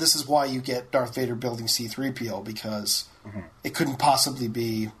 this is why you get Darth Vader building C-3PO, because it couldn't possibly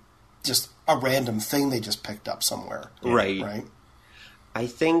be just a random thing they just picked up somewhere. Right. Right? I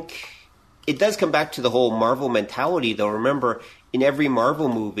think it does come back to the whole Marvel mentality, though. Remember, in every Marvel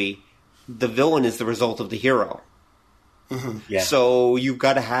movie, the villain is the result of the hero. Mm-hmm. Yeah. So you've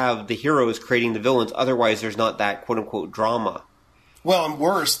got to have the heroes creating the villains, otherwise there's not that quote-unquote drama. Well, and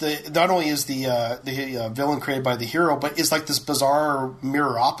worse, not only is the villain created by the hero, but is like this bizarre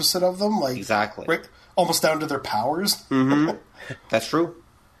mirror opposite of them. Like, Exactly. Right, almost down to their powers. Mm-hmm. That's true.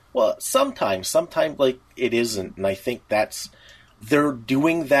 Well, sometimes like it isn't, and I think they're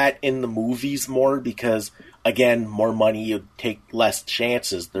doing that in the movies more because, again, more money, you take less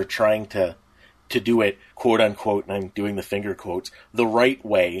chances. They're trying to do it, quote unquote, and I'm doing the finger quotes, the right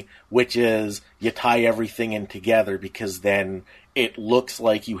way, which is you tie everything in together because then it looks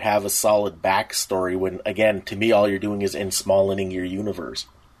like you have a solid backstory when, again, to me, all you're doing is ensmalling your universe.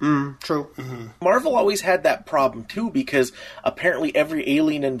 True. Mm-hmm. Marvel always had that problem, too, because apparently every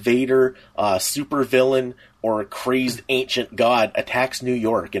alien invader, supervillain, or crazed ancient god attacks New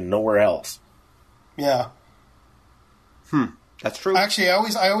York and nowhere else. Yeah. That's true. Actually,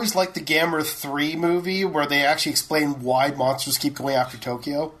 I always liked the Gamera 3 movie where they actually explain why monsters keep going after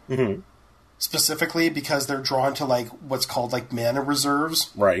Tokyo. Mm-hmm. Specifically because they're drawn to, like, what's called, like, mana reserves.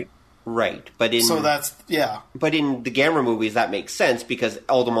 Right. Right. But in So that's, yeah. But in the Gamera movies, that makes sense because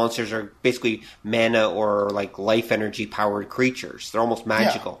all the monsters are basically mana or like life energy powered creatures. They're almost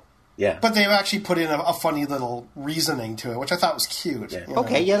magical. Yeah. But they've actually put in a funny little reasoning to it, which I thought was cute. Yeah. You know?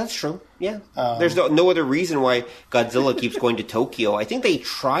 Okay, yeah, that's true. Yeah. There's no other reason why Godzilla keeps going to Tokyo. I think they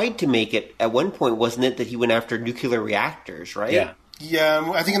tried to make it, at one point, wasn't it, that he went after nuclear reactors, right? Yeah.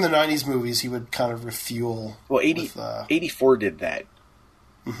 Yeah, I think in the 90s movies he would kind of refuel. Well, 84 did that.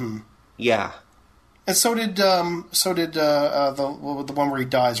 Mm-hmm. Yeah. And so did the one where he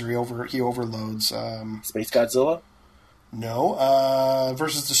dies or he overloads. Space Godzilla? No,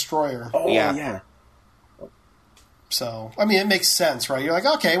 versus Destroyer. Oh, Yeah. yeah. So, I mean, it makes sense, right? You're like,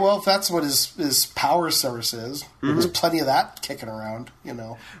 okay, well, if that's what his power source is, there's plenty of that kicking around, you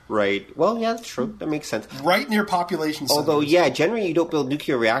know. Right. Well, yeah, that's true. That makes sense. Right near population centers. Although, yeah, generally you don't build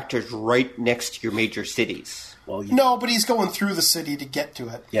nuclear reactors right next to your major cities. Well, No, but he's going through the city to get to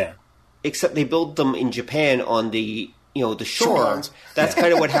it. Yeah. Except they build them in Japan on the the shore. Shorelines. That's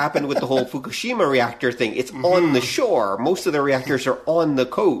kind of what happened with the whole Fukushima reactor thing. It's on the shore. Most of the reactors are on the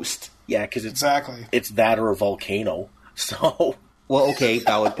coast. Yeah, because Exactly. it's that or a volcano. So, Well, okay,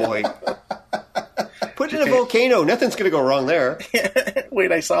 valid point. Put it in a volcano. Nothing's going to go wrong there.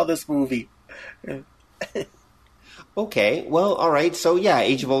 wait, I saw this movie. Okay, well, all right. So, yeah,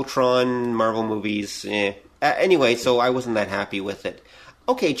 Age of Ultron, Marvel movies. Anyway, so I wasn't that happy with it.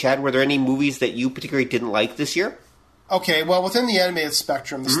 Okay, Chad, were there any movies that you particularly didn't like this year? Okay, well, within the animated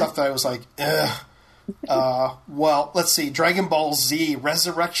spectrum, the stuff that I was like, ugh, Well, let's see. Dragon Ball Z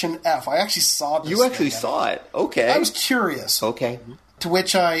Resurrection F. I actually saw this. You actually saw it. Okay. I was curious. Okay. To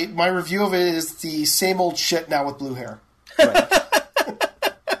which my review of it is the same old shit now with blue hair. Right.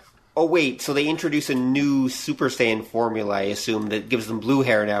 Oh, wait. So they introduce a new Super Saiyan formula, I assume, that gives them blue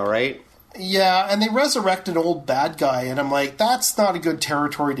hair now, right? Yeah, and they resurrect an old bad guy, and I'm like, that's not a good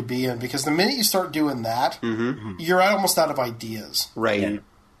territory to be in, because the minute you start doing that, you're almost out of ideas. Right. Yeah.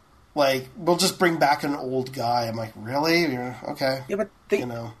 Like, we'll just bring back an old guy. I'm like, really? Okay. Yeah, but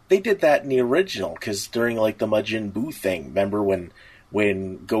they did that in the original, because during, like, the Majin Buu thing, remember when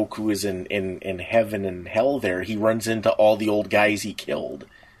Goku is in heaven and hell there, he runs into all the old guys he killed.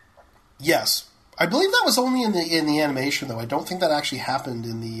 Yes. I believe that was only in the animation, though. I don't think that actually happened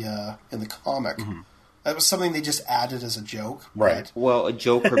in the comic. That was something they just added as a joke. Right. Well, a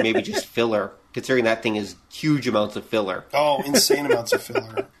joke or maybe just filler, considering that thing is huge amounts of filler. Oh, insane amounts of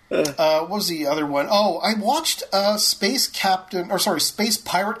filler. What was the other one? Oh, I watched Space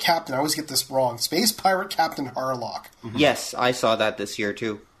Pirate Captain. I always get this wrong. Space Pirate Captain Harlock. Yes, I saw that this year,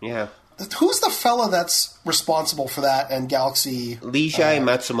 too. Yeah. Who's the fella that's responsible for that and Galaxy? Leiji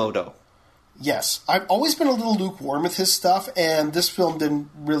Matsumoto. Yes. I've always been a little lukewarm with his stuff, and this film didn't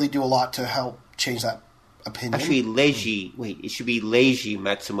really do a lot to help change that opinion. Actually, it should be Leiji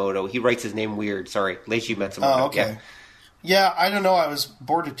Matsumoto. He writes his name weird. Sorry. Leiji Matsumoto. Oh, okay. Yeah, I don't know. I was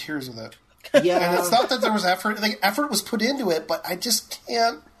bored to tears with it. Yeah. And it's not that there was effort. Like, effort was put into it, but I just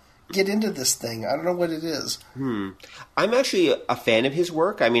can't get into this thing. I don't know what it is. I'm actually a fan of his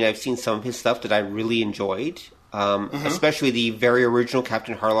work. I mean, I've seen some of his stuff that I really enjoyed. Especially the very original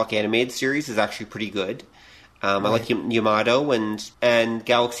Captain Harlock animated series is actually pretty good. I like Yamato, and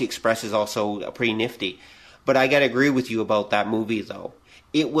Galaxy Express is also pretty nifty. But I gotta agree with you about that movie, though.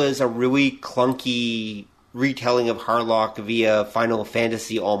 It was a really clunky retelling of Harlock via Final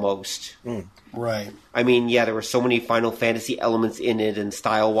Fantasy almost. Right. I mean, yeah, there were so many Final Fantasy elements in it, and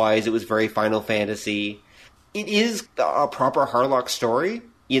style-wise, it was very Final Fantasy. It is a proper Harlock story,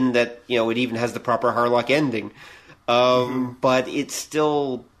 in that, it even has the proper Harlock ending. But it's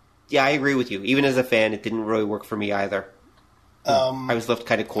still... Yeah, I agree with you. Even as a fan, it didn't really work for me either. I was left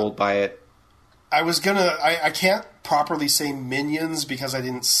kind of cold by it. I can't properly say Minions because I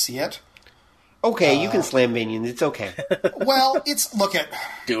didn't see it. Okay, you can slam Minions. It's okay. Well,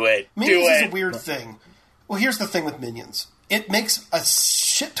 Do it. Minions is a weird thing. Well, here's the thing with Minions. It makes a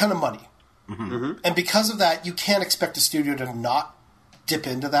shit ton of money. And because of that, you can't expect a studio to not dip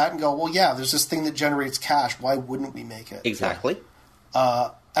into that and go, well, yeah, there's this thing that generates cash. Why wouldn't we make it? Exactly.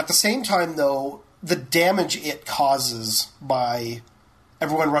 At the same time, though, the damage it causes by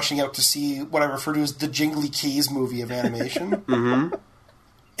everyone rushing out to see what I refer to as the Jingly Keys movie of animation,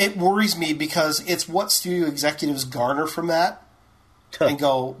 it worries me because it's what studio executives garner from that and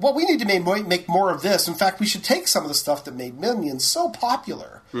go, well, we need to make more of this. In fact, we should take some of the stuff that made Minions so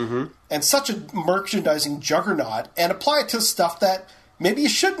popular and such a merchandising juggernaut and apply it to stuff that maybe you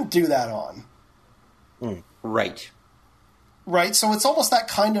shouldn't do that on. Right. Right? So it's almost that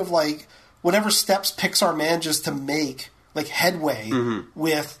kind of like whatever steps Pixar manages to make, like headway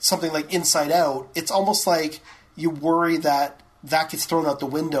with something like Inside Out, it's almost like you worry that gets thrown out the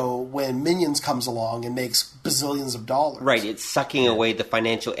window when Minions comes along and makes bazillions of dollars. Right. It's sucking away the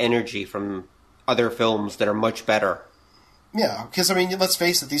financial energy from other films that are much better. Yeah, because, I mean, let's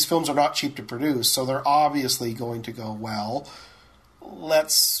face it, these films are not cheap to produce, so they're obviously going to go, well,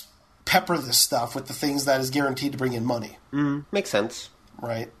 let's pepper this stuff with the things that is guaranteed to bring in money. Makes sense.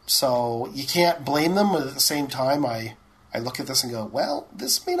 Right? So you can't blame them, but at the same time, I look at this and go, well,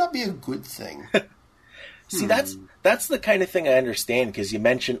 this may not be a good thing. See, that's the kind of thing I understand, because you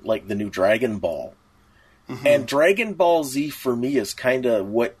mentioned, like, the new Dragon Ball. And Dragon Ball Z, for me, is kind of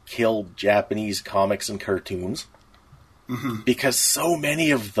what killed Japanese comics and cartoons. Because so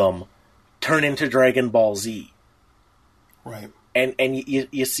many of them turn into Dragon Ball Z. Right. And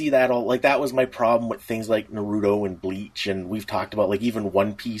you see that all, like, that was my problem with things like Naruto and Bleach, and we've talked about, like, even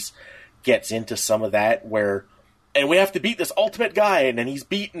One Piece gets into some of that, where, and we have to beat this ultimate guy, and then he's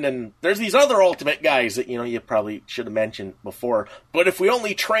beaten, and there's these other ultimate guys that, you probably should have mentioned before, but if we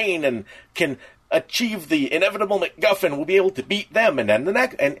only train and can achieve the inevitable MacGuffin, we'll be able to beat them, and then the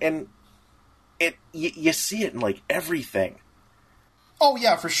next, and you see it in, like, everything. Oh,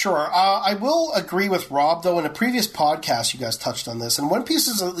 yeah, for sure. I will agree with Rob, though. In a previous podcast, you guys touched on this, and One Piece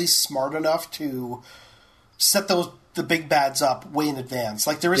is at least smart enough to set the big bads up way in advance.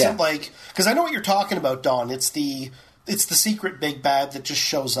 Like, there isn't, like... Because I know what you're talking about, Don. It's the secret big bad that just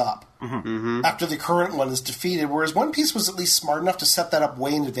shows up after the current one is defeated, whereas One Piece was at least smart enough to set that up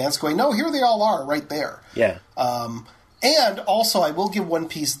way in advance, going, no, here they all are, right there. Yeah. And also, I will give One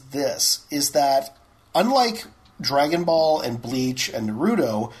Piece this, is that unlike Dragon Ball and Bleach and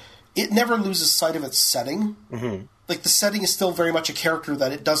Naruto, it never loses sight of its setting. Mm-hmm. Like, the setting is still very much a character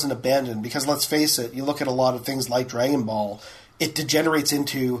that it doesn't abandon, because let's face it, you look at a lot of things like Dragon Ball, it degenerates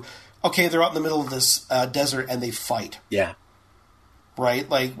into, okay, they're out in the middle of this desert and they fight. Yeah. Right?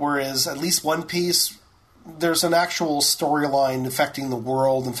 Like, whereas at least One Piece, there's an actual storyline affecting the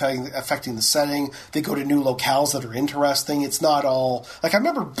world, affecting the setting. They go to new locales that are interesting. It's not all... Like, I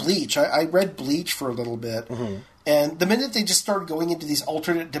remember Bleach. I read Bleach for a little bit, and the minute they just started going into these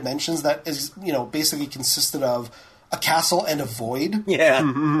alternate dimensions that is, basically consisted of a castle and a void. Yeah.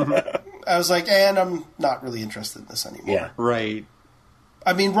 I was like, and I'm not really interested in this anymore. Yeah. Right.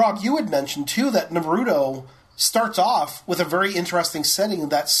 I mean, Rob, you had mentioned, too, that Naruto starts off with a very interesting setting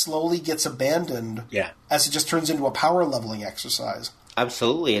that slowly gets abandoned as it just turns into a power leveling exercise.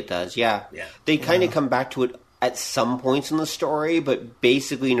 Absolutely it does, yeah. They kind of come back to it at some points in the story, but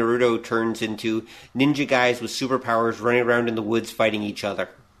basically Naruto turns into ninja guys with superpowers running around in the woods fighting each other.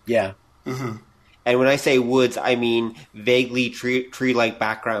 Yeah. Mm-hmm. And when I say woods, I mean vaguely tree-like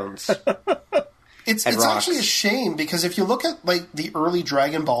backgrounds. It's actually a shame, because if you look at like the early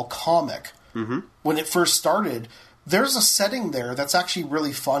Dragon Ball comic, when it first started, there's a setting there that's actually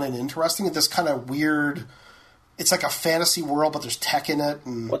really fun and interesting. This kind of weird, it's like a fantasy world, but there's tech in it.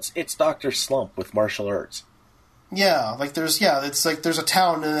 And it's Dr. Slump with martial arts. Yeah, like it's like there's a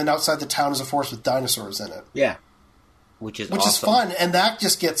town, and then outside the town is a forest with dinosaurs in it. Yeah. Which is fun, and that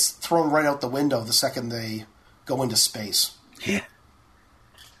just gets thrown right out the window the second they go into space. Yeah.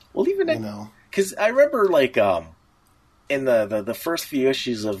 Well, even because I remember like in the first few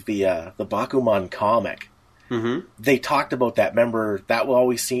issues of the Bakuman comic, they talked about that. Remember, that will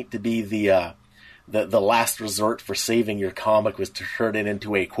always seem to be the last resort for saving your comic was to turn it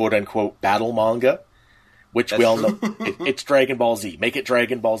into a quote unquote battle manga, which we all know it's Dragon Ball Z. Make it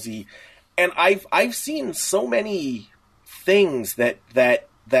Dragon Ball Z, and I've seen so many things that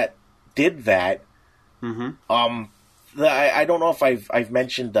did that. I don't know if I've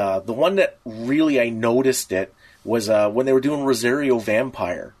mentioned the one that really I noticed it was when they were doing Rosario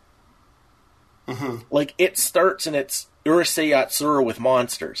Vampire. Like, it starts and it's Urusei Yatsura with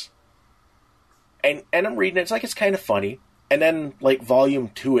monsters, and I'm reading it. It's like, it's kind of funny, and then like volume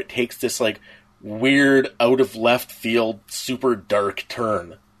 2, it takes this like weird out of left field super dark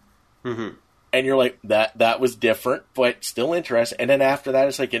turn. And you're like, that was different, but still interesting. And then after that,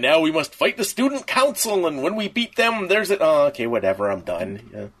 it's like, and now we must fight the student council, and when we beat them, there's it. Oh, okay, whatever, I'm done.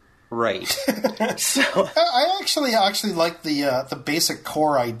 Yeah. Right. So I actually like the basic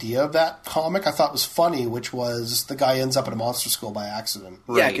core idea of that comic. I thought it was funny, which was the guy ends up at a monster school by accident.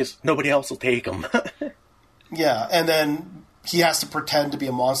 Yeah, because nobody else will take him. Yeah, and then he has to pretend to be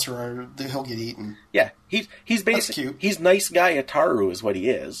a monster, or he'll get eaten. Yeah, he's basically he's nice guy Ataru is what he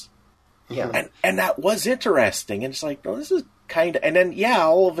is. Yeah, and that was interesting, and it's like, oh, this is kind of, and then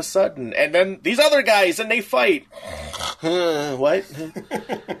all of a sudden, and then these other guys, and they fight. What?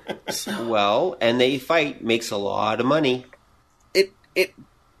 Well, and they fight makes a lot of money. It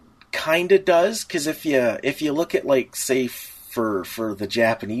kind of does, because if you look at, like, say for the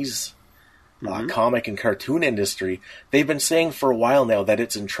Japanese comic and cartoon industry, they've been saying for a while now that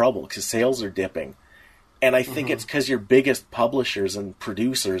it's in trouble because sales are dipping, and I think it's because your biggest publishers and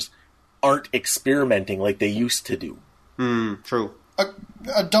producers aren't experimenting like they used to do. True.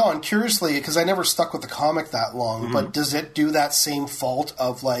 Don, curiously, because I never stuck with the comic that long, but does it do that same fault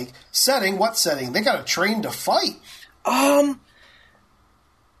of, like, setting? What setting? They got to train to fight. I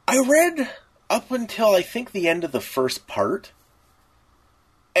read up until, I think, the end of the first part,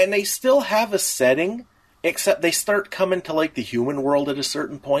 and they still have a setting, except they start coming to, like, the human world at a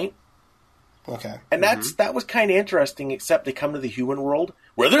certain point. Okay. And that was kind of interesting, except they come to the human world,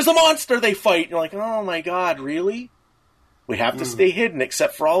 where there's a monster they fight, and you're like, oh my god, really? We have to stay hidden,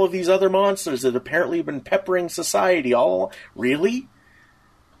 except for all of these other monsters that apparently have been peppering society all... Really?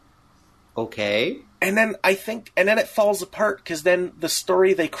 Okay. And then it falls apart, because then the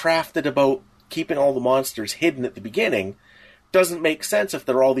story they crafted about keeping all the monsters hidden at the beginning doesn't make sense if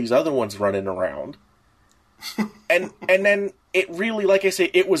there are all these other ones running around. and then it really, like I say,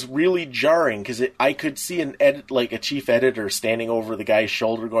 it was really jarring, because I could see a chief editor standing over the guy's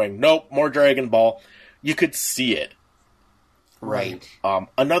shoulder going, nope, more Dragon Ball. You could see it. Right.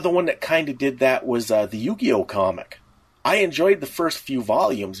 Another one that kind of did that was the Yu-Gi-Oh comic. I enjoyed the first few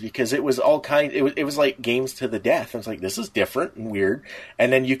volumes because it was it was like games to the death. I was like, this is different and weird.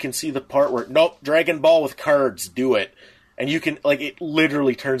 And then you can see the part where, nope, Dragon Ball with cards, do it. And you can, like, it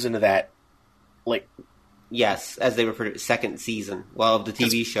literally turns into that, like, Yes, as they refer to it, second season. Well, of the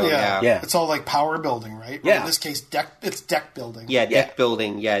TV show, yeah. Yeah. It's all like power building, right? Or Yeah. in this case, it's deck building. Yeah, deck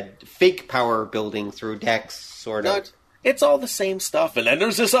building, fake power building through decks, sort of. It's all the same stuff, and then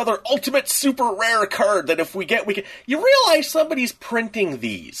there's this other ultimate super rare card that if we get, we can. You realize somebody's printing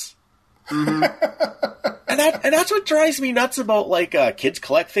these, and that's what drives me nuts about like kids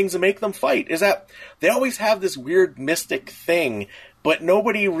collect things and make them fight. Is that they always have this weird mystic thing, but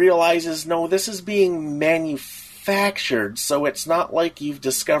nobody realizes no, this is being manufactured, so it's not like you've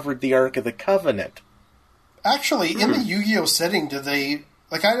discovered the Ark of the Covenant. Actually, in the Yu-Gi-Oh setting, do they...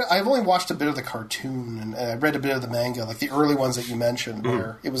 Like, I've only watched a bit of the cartoon, and I read a bit of the manga, like the early ones that you mentioned,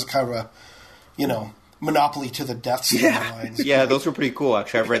 where it was kind of a, Monopoly to the death storylines. Yeah, those were pretty cool,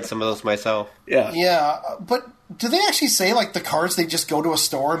 actually. I've read some of those myself. Yeah. Yeah, but do they actually say, like, the cards, they just go to a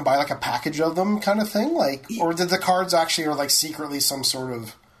store and buy, like, a package of them kind of thing? Like, or did the cards actually are, like, secretly some sort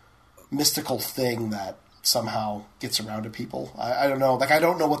of mystical thing that somehow gets around to people? I don't know. Like, I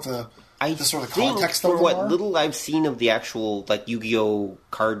don't know what the sort of context of from them what are. little I've seen of the actual like Yu-Gi-Oh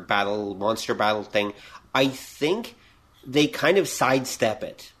card battle, monster battle thing, I think they kind of sidestep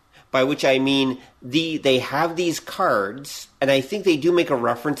it. By which I mean they have these cards, and I think they do make a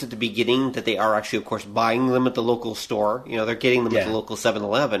reference at the beginning that they are actually, of course, buying them at the local store. They're getting them at the local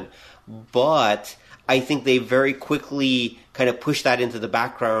 7-Eleven. But I think they very quickly kind of push that into the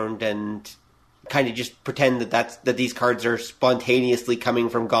background and kind of just pretend that these cards are spontaneously coming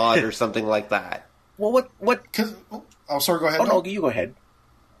from God or something like that. Well, what? Sorry, go ahead. Oh no, you go ahead.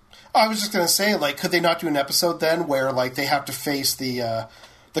 I was just going to say, like, could they not do an episode then where, like, they have to face the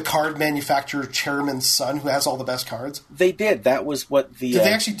card manufacturer chairman's son who has all the best cards? They did. That was what the... Did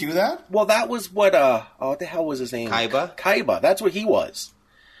they actually do that? Well, that was what... what the hell was his name? Kaiba. That's what he was.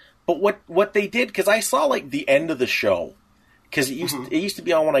 But what they did, because I saw, like, the end of the show, because it used to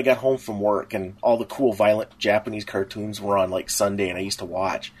be on when I got home from work, and all the cool, violent Japanese cartoons were on, like, Sunday, and I used to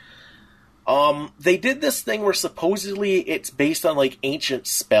watch. They did this thing where supposedly it's based on, like, ancient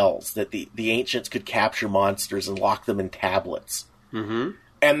spells, that the ancients could capture monsters and lock them in tablets. Mm-hmm.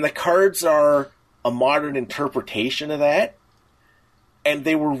 And the cards are a modern interpretation of that. And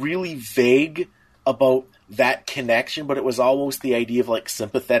they were really vague about that connection, but it was almost the idea of, like,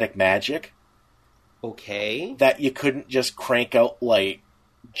 sympathetic magic. Okay. That you couldn't just crank out, like,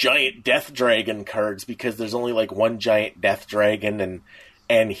 giant death dragon cards because there's only, like, one giant death dragon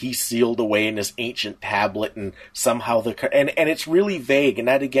and he's sealed away in this ancient tablet and somehow and it's really vague. And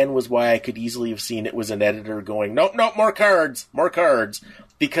that, again, was why I could easily have seen it was an editor going, no, more cards.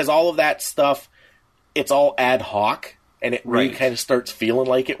 Because all of that stuff, it's all ad hoc, and it really kind of starts feeling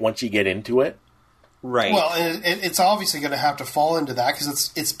like it once you get into it. Right. Well, it's obviously going to have to fall into that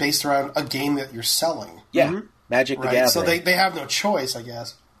because it's based around a game that you're selling. Yeah, Magic the Gathering. So they have no choice, I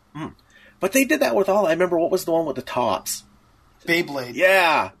guess. But they did that with all. I remember, what was the one with the tops? Beyblade.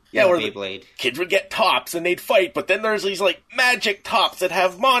 Yeah, where Beyblade. Kids would get tops and they'd fight, but then there's these, like, magic tops that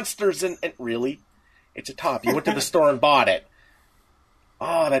have monsters and really? It's a top. You went to the store and bought it.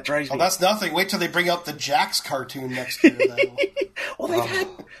 Oh, that drives me. Well, that's nothing. Wait till they bring out the Jax cartoon next year. Then.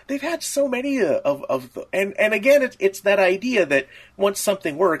 Well, they've had so many of the, and again, it's that idea that once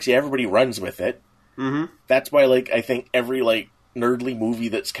something works, everybody runs with it. Mm-hmm. That's why, like, I think every, like, nerdly movie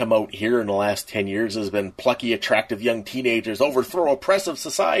that's come out here in the last 10 years has been plucky, attractive young teenagers overthrow oppressive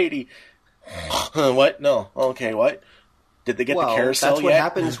society. What? No. Okay, what? Did they get the carousel that's what yet?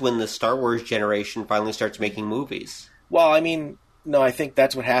 happens when the Star Wars generation finally starts making movies. Well, I mean, no, I think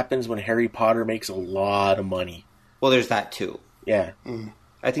that's what happens when Harry Potter makes a lot of money. Well, there's that too. Yeah.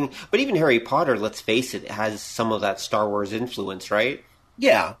 I think, but even Harry Potter, let's face it, has some of that Star Wars influence, right?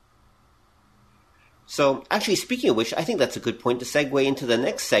 Yeah. So, actually, speaking of which, I think that's a good point to segue into the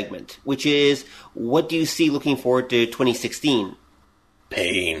next segment, which is, what do you see looking forward to 2016?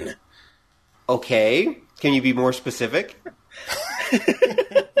 Pain. Okay. Can you be more specific?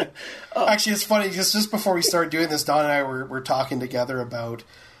 Actually, it's funny, because just before we started doing this, Don and I were talking together about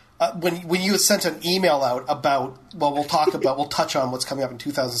when you had sent an email out about, we'll touch on what's coming up in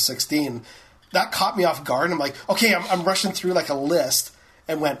 2016. That caught me off guard. And I'm like, okay, I'm rushing through like a list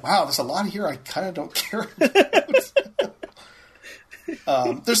and went, wow, there's a lot here I kind of don't care about.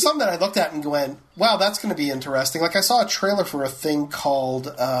 There's some that I looked at and went, wow, that's going to be interesting. Like I saw a trailer for a thing called,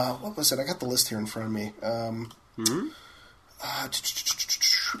 what was it? I got the list here in front of me.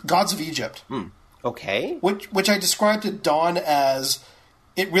 Gods of Egypt. Okay. Which I described to Dawn as,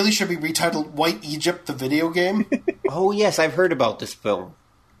 it really should be retitled White Egypt, the video game. Oh, yes, I've heard about this film.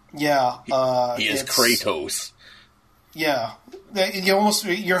 Yeah. He is Kratos. Yeah.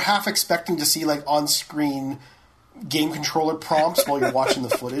 You're half expecting to see, like, on-screen game controller prompts while you're watching the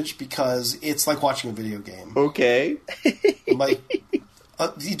footage because it's like watching a video game. Okay. Like,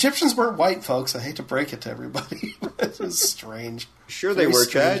 the Egyptians weren't white, folks. I hate to break it to everybody. This is strange. Sure they were,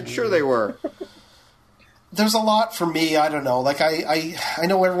 Chad. Sure they were. There's a lot for me. I don't know. Like, I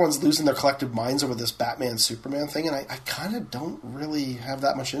know everyone's losing their collective minds over this Batman-Superman thing, and I kind of don't really have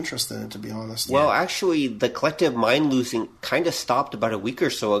that much interest in it, to be honest. Well, actually, the collective mind losing kind of stopped about a week or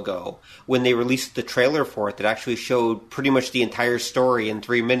so ago when they released the trailer for it that actually showed pretty much the entire story in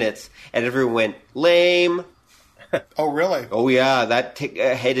 3 minutes, and everyone went, lame. Oh, really? Oh, yeah, that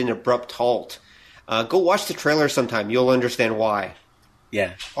had an abrupt halt. Go watch the trailer sometime. You'll understand why.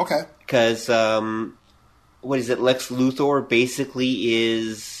 Yeah. Okay. Because, what is it, Lex Luthor basically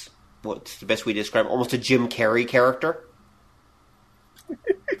is, what's the best way to describe it, almost a Jim Carrey character.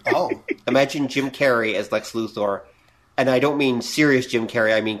 Oh. Imagine Jim Carrey as Lex Luthor. And I don't mean serious Jim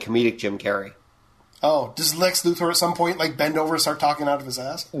Carrey, I mean comedic Jim Carrey. Oh, does Lex Luthor at some point, like, bend over and start talking out of his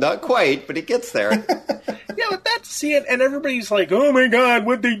ass? Not quite, but it gets there. Yeah, but that's it, and everybody's like, "Oh my God,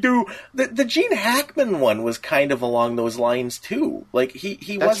 what'd they do?" The Gene Hackman one was kind of along those lines too. Like he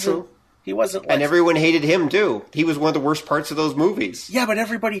That's wasn't true. he wasn't, like, And everyone hated him, too. He was one of the worst parts of those movies. yeah, but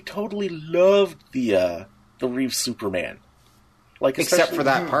everybody totally loved the Reeves Superman. Like, Except for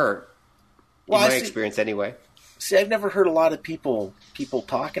that part. Well, in my I see- experience, anyway. See, I've never heard a lot of people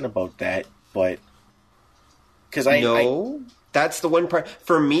talking about that, but because That's the one part.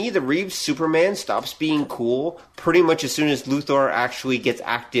 For me, the Reeves Superman stops being cool pretty much as soon as Luthor actually gets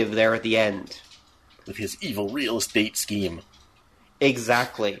active there at the end. with his evil real estate scheme.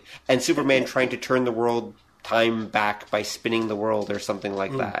 Exactly. And Superman trying to turn the world time back by spinning the world or something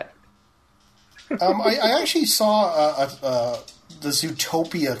like that. I actually saw the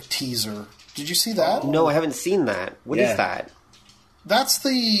Zootopia teaser. Did you see that? No, I haven't seen that. What is Yeah. that? That's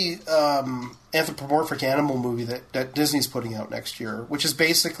the anthropomorphic animal movie that Disney's putting out next year, which is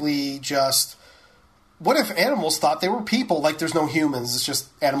basically just, what if animals thought they were people? Like, there's no humans, it's just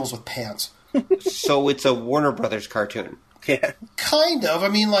animals with pants. So it's a Warner Brothers cartoon. Yeah. Kind of. I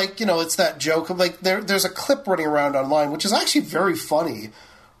mean, like, you know, it's that joke of, like, there's a clip running around online, which is actually very funny,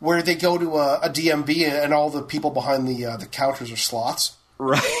 where they go to a DMB and all the people behind the counters are sloths.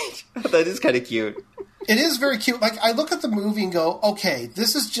 Right. That is kind of cute. It is very cute. Like, I look at the movie and go, okay,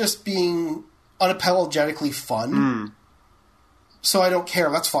 this is just being unapologetically fun. So I don't care.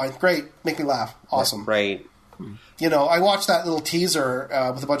 That's fine. Great. Make me laugh. Awesome. Right. You know, I watched that little teaser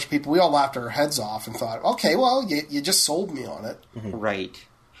with a bunch of people. We all laughed our heads off and thought, okay, well, you just sold me on it. Right.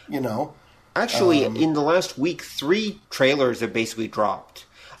 You know? Actually, in the last week, 3 trailers have basically dropped.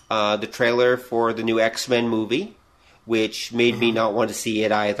 The trailer for the new X-Men movie, which made me not want to see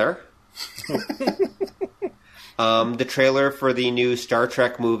it either. The trailer for the new Star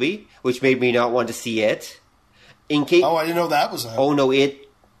Trek movie, which made me not want to see it. Oh, I didn't know that was out. Oh, no, it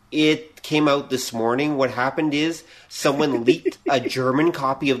came out this morning. What happened is someone leaked a German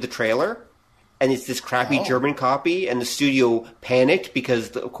copy of the trailer, and it's this crappy German copy, and the studio panicked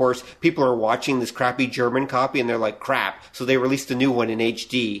because, of course, people are watching this crappy German copy, and they're like, crap. So they released a new one in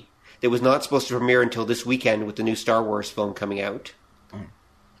HD that was not supposed to premiere until this weekend with the new Star Wars film coming out.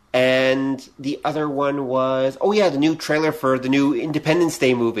 And the other one was, the new trailer for the new Independence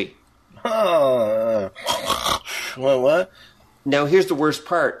Day movie. What? Now, here's the worst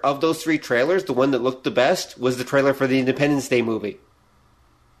part. Of those 3 trailers, the one that looked the best was the trailer for the Independence Day movie.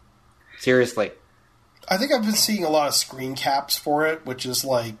 Seriously. I think I've been seeing a lot of screen caps for it, which is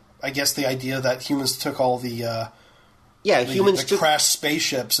like, I guess the idea that humans took all the humans took... crashed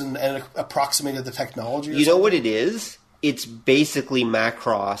spaceships and approximated the technology. You know what it is? It's basically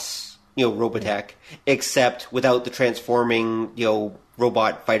Macross, Robotech, except without the transforming,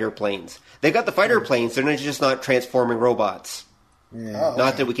 robot fighter planes. They got the fighter planes, they're just not transforming robots. Yeah.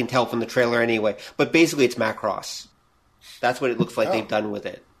 Not that we can tell from the trailer anyway. But basically it's Macross. That's what it looks like they've done with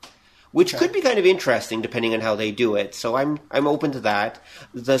it. Which could be kind of interesting depending on how they do it. So I'm open to that.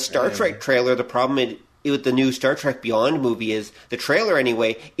 The Star Trek trailer, the problem with the new Star Trek Beyond movie is, the trailer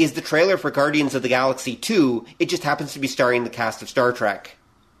anyway, is the trailer for Guardians of the Galaxy 2. It just happens to be starring the cast of Star Trek.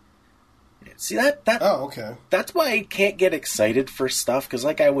 See, that's why I can't get excited for stuff, because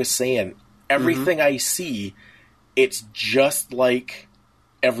like I was saying, everything I see, it's just like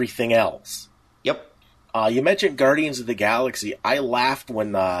everything else. Yep. You mentioned Guardians of the Galaxy. I laughed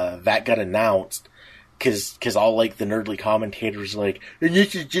when that got announced, because all like the nerdly commentators are like, and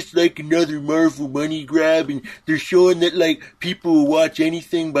this is just like another Marvel money grab, and they're showing that like people will watch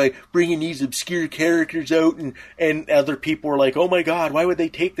anything by bringing these obscure characters out, and other people were like, oh my god, why would they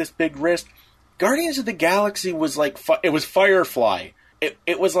take this big risk? Guardians of the Galaxy was like, it was Firefly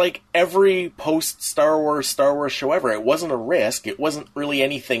it was like every post-Star Wars show ever. It wasn't a risk. It wasn't really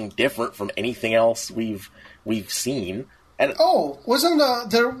anything different from anything else we've seen. And wasn't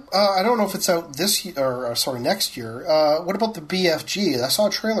there? I don't know if it's out this year or next year. What about the BFG? I saw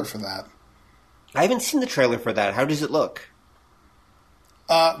a trailer for that. I haven't seen the trailer for that. How does it look?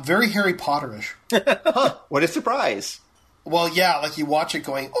 Very Harry Potterish. Huh, what a surprise. Well, yeah, like you watch it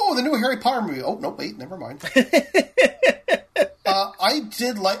going, oh, the new Harry Potter movie. Oh, no, wait, never mind. I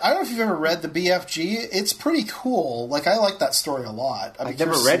don't know if you've ever read the BFG. It's pretty cool. Like, I like that story a lot. I've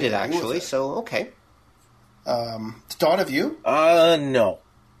never read it, actually, so okay. Dawn, have you? No.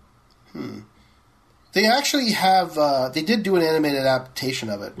 They actually have, they did do an animated adaptation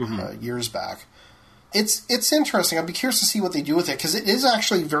of it years back. It's interesting. I'd be curious to see what they do with it, because it is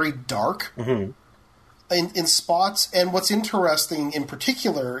actually very dark. Mm-hmm. In spots, and what's interesting in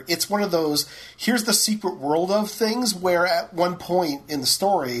particular, it's one of those, here's the secret world of things, where at one point in the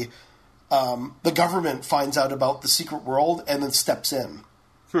story, the government finds out about the secret world and then steps in.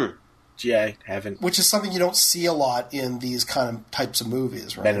 Gee, I haven't. Which is something you don't see a lot in these kind of types of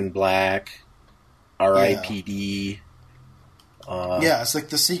movies, right? Men in Black, R.I.P.D. Yeah, it's like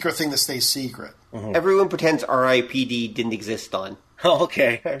the secret thing that stays secret. Mm-hmm. Everyone pretends R.I.P.D. didn't exist, Don. Oh,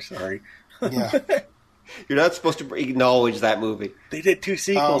 okay. I'm sorry. Yeah. You're not supposed to acknowledge that movie. They did 2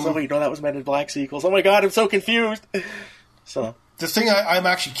 sequels. Oh, wait, no, that was Men in Black sequels. Oh my god, I'm so confused. So the thing I'm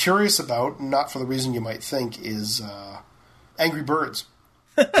actually curious about, not for the reason you might think, is Angry Birds.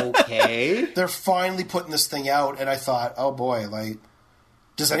 Okay. They're finally putting this thing out, and I thought, oh boy, like,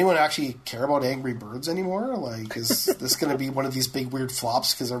 does anyone actually care about Angry Birds anymore? Like, is this going to be one of these big weird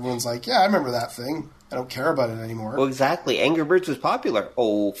flops because everyone's like, yeah, I remember that thing. I don't care about it anymore. Well, exactly. Angry Birds was popular,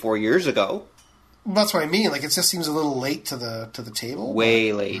 4 years ago. That's what I mean. Like, it just seems a little late to the table.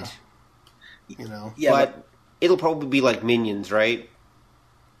 Way late. You know. Yeah, but it'll probably be like Minions, right?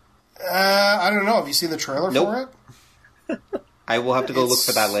 I don't know. Have you seen the trailer for it? I will have to go look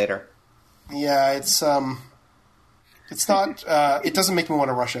for that later. Yeah, it's not. It doesn't make me want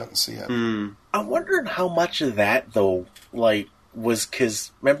to rush out and see it. I'm wondering how much of that though, like, was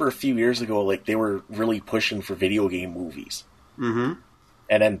because remember a few years ago, like they were really pushing for video game movies. Mm-hmm.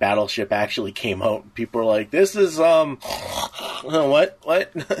 And then Battleship actually came out, and people were like, "This is what?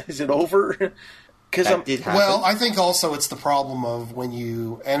 Is it over?" Well, I think also it's the problem of when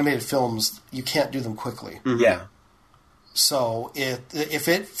you animated films, you can't do them quickly. Mm-hmm. Yeah. So if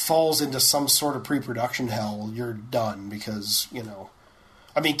it falls into some sort of pre-production hell, you're done because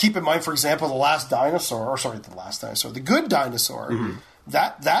I mean, keep in mind, for example, The Good Dinosaur, mm-hmm.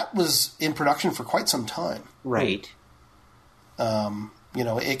 that was in production for quite some time. Right.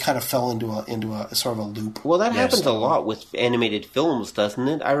 It kind of fell into a sort of a loop. Well, that happens a lot with animated films, doesn't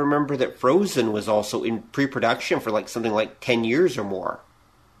it? I remember that Frozen was also in pre-production for something like 10 years or more.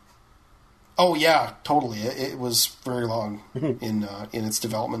 Oh yeah, totally. It was very long in its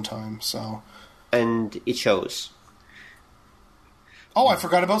development time. So, and it shows. Oh, I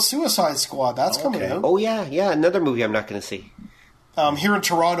forgot about Suicide Squad. That's coming out. Oh yeah, another movie I'm not going to see. Here in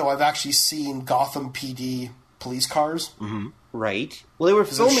Toronto, I've actually seen Gotham PD police cars. Mm-hmm. Right. Well, they were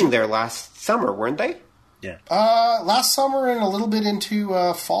filming there last summer, weren't they? Yeah. Last summer and a little bit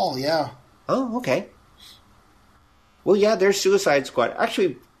into fall, yeah. Oh, okay. Well, yeah, there's Suicide Squad.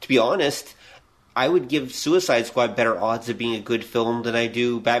 Actually, to be honest, I would give Suicide Squad better odds of being a good film than I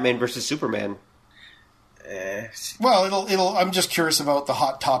do Batman vs. Superman. Well, it'll. I'm just curious about the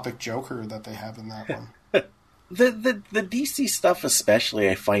Hot Topic Joker that they have in that one. The DC stuff especially,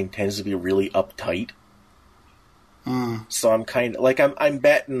 I find, tends to be really uptight. So I'm kind of I'm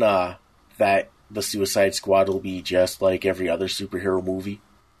betting that the Suicide Squad will be just like every other superhero movie.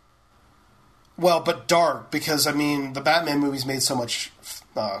 Well, but dark, because I mean the Batman movies made so much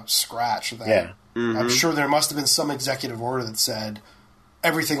scratch that I'm sure there must have been some executive order that said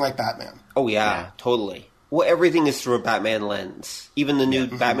everything like Batman. Oh yeah, totally. Well, everything is through a Batman lens. Even the new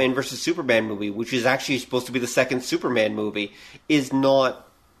Batman vs. Superman movie, which is actually supposed to be the second Superman movie, is not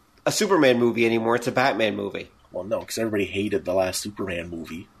a Superman movie anymore. It's a Batman movie. Well, no, because everybody hated the last Superman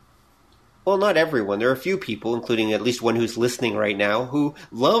movie. Well, not everyone. There are a few people, including at least one who's listening right now, who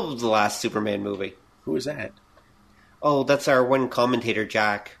loved the last Superman movie. Who is that? Oh, that's our one commentator,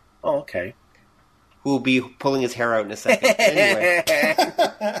 Jack. Oh, okay. Who will be pulling his hair out in a second. Anyway.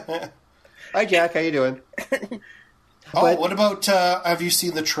 Hi, Jack. How you doing? What about, have you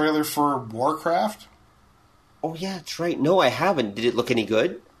seen the trailer for Warcraft? Oh, yeah, that's right. No, I haven't. Did it look any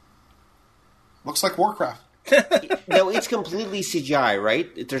good? Looks like Warcraft. No, it's completely CGI,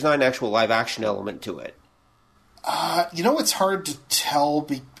 right? There's not an actual live-action element to it. It's hard to tell.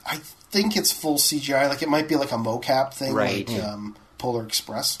 I think it's full CGI. Like, it might be like a mocap thing. Right. Like, Polar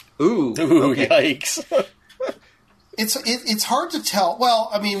Express. Ooh, Ooh, okay. yikes. It's hard to tell. Well,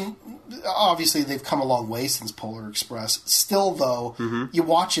 I mean, obviously they've come a long way since Polar Express. Still, though, you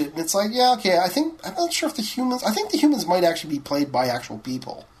watch it and it's like, yeah, okay. I'm not sure if the humans. I think the humans might actually be played by actual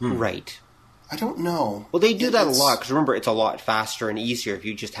people. Right. I don't know. Well, they do that a lot, because remember, it's a lot faster and easier if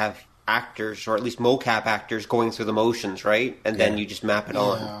you just have actors, or at least mocap actors, going through the motions, right? And then you just map it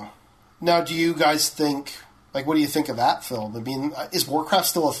on. Yeah. Now, do you guys think, like, what do you think of that film? I mean, is Warcraft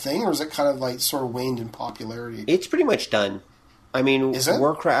still a thing, or is it kind of, like, sort of waned in popularity? It's pretty much done. I mean, Is it?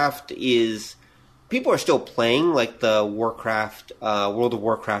 Warcraft is... People are still playing, like, the Warcraft, World of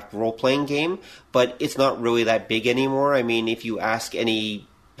Warcraft role-playing game, but it's not really that big anymore. I mean, if you ask any,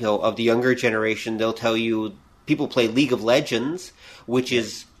 of the younger generation, they'll tell you people play League of Legends, which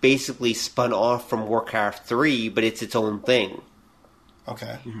is basically spun off from Warcraft 3, but it's its own thing.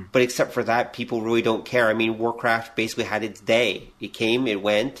 Okay. But except for that, people really don't care. I mean, Warcraft basically had its day. It came, it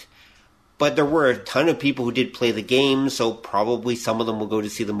went. But there were a ton of people who did play the game, so probably some of them will go to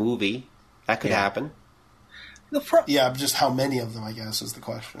see the movie. That could happen. Yeah, just how many of them, I guess, is the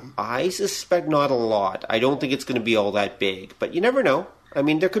question. I suspect not a lot. I don't think it's going to be all that big. But you never know. I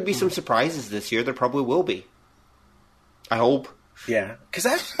mean, there could be some surprises this year. There probably will be. I hope. Yeah, because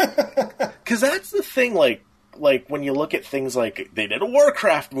that's the thing. Like when you look at things like they did a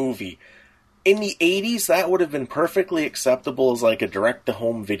Warcraft movie in the 80s, that would have been perfectly acceptable as like a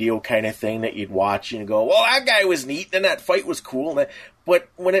direct-to-home video kind of thing that you'd watch and go, "Well, that guy was neat and that fight was cool." But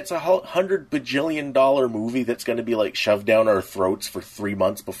when it's $100 bajillion movie that's going to be like shoved down our throats for 3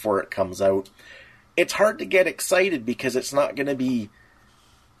 months before it comes out, it's hard to get excited because it's not going to be.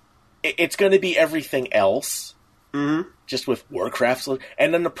 It's going to be everything else. Mm-hmm. Just with Warcraft.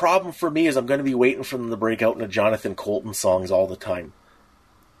 And then the problem for me is I'm going to be waiting for them to break out into Jonathan Colton songs all the time.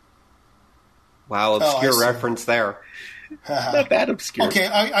 Wow, obscure reference there. Not that obscure. Okay,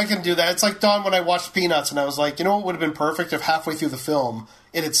 I can do that. It's like Don when I watched Peanuts and I was like, you know what would have been perfect if halfway through the film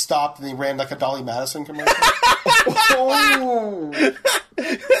it had stopped and they ran like a Dolly Madison commercial? Oh.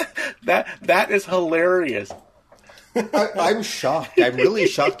 That is hilarious. I'm shocked. I'm really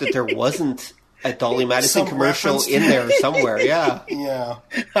shocked that there wasn't a Dolly Madison commercial in there somewhere, yeah. Yeah.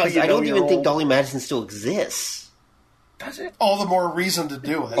 I don't even think Dolly Madison still exists. Does it? All the more reason to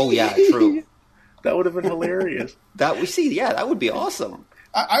do it. Oh, yeah, true. That would have been hilarious. That would be awesome.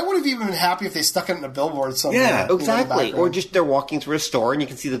 I would have even been happy if they stuck it in a billboard somewhere. Yeah, exactly. Or just they're walking through a store and you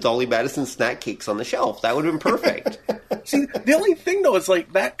can see the Dolly Madison snack cakes on the shelf. That would have been perfect. See, the only thing, though, is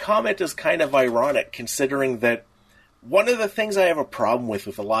like that comment is kind of ironic considering that one of the things I have a problem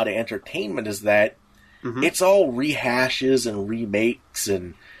with a lot of entertainment is that it's all rehashes and remakes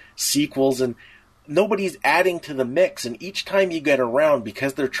and sequels, and nobody's adding to the mix. And each time you get around,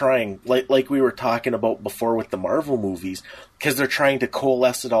 because they're trying, like we were talking about before with the Marvel movies, because they're trying to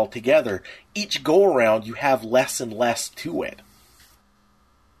coalesce it all together, each go-around you have less and less to it.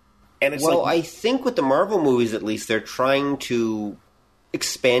 And it's I think with the Marvel movies, at least, they're trying to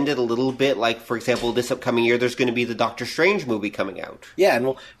expand it a little bit. Like, for example, this upcoming year, there's going to be the Doctor Strange movie coming out. Yeah, and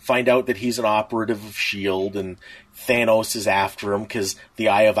we'll find out that he's an operative of S.H.I.E.L.D., and Thanos is after him because the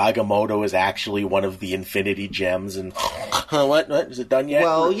Eye of Agamotto is actually one of the Infinity Gems. And what? Is it done yet?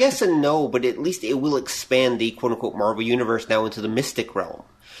 Well, yes and no, but at least it will expand the quote-unquote Marvel Universe now into the mystic realm.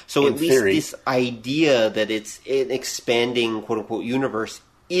 So In at least theory. this idea that it's an expanding quote-unquote universe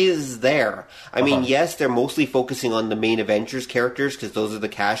is there. I mean, yes, they're mostly focusing on the main Avengers characters because those are the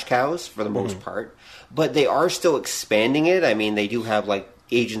cash cows for the most part, but they are still expanding it. I mean, they do have like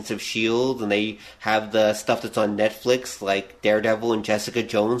Agents of S.H.I.E.L.D. and they have the stuff that's on Netflix like Daredevil and Jessica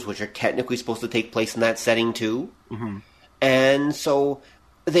Jones, which are technically supposed to take place in that setting too. And so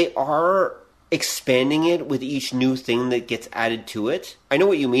they are expanding it with each new thing that gets added to it. I know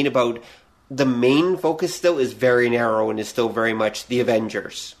what you mean about the main focus still is very narrow and is still very much the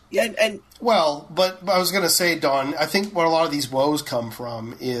Avengers. Yeah, and Well, but I was going to say, Don, I think what a lot of these woes come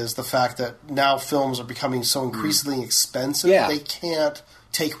from is the fact that now films are becoming so increasingly expensive Yeah. they can't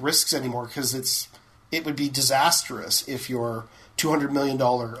take risks anymore because it would be disastrous if your $200 million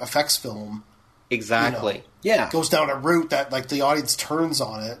effects film Exactly. yeah. goes down a route that like the audience turns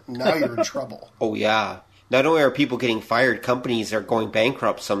on it, and now you're in trouble. Oh, yeah. Not only are people getting fired, companies are going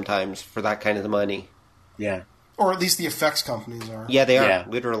bankrupt sometimes for that kind of money. Yeah. Or at least the effects companies are. Yeah, they are. Yeah.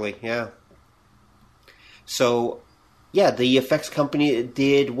 Literally, yeah. So, yeah, the effects company that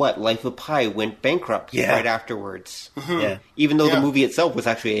did what? Life of Pi went bankrupt right afterwards. Yeah. Even though Yeah. the movie itself was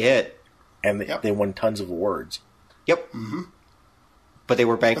actually a hit. And Yep. they won tons of awards. Yep. But they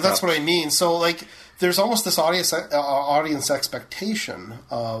were But bankrupt. that's what I mean. So, like, there's almost this audience expectation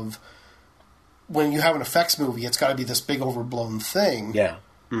of when you have an effects movie, it's got to be this big overblown thing. Yeah.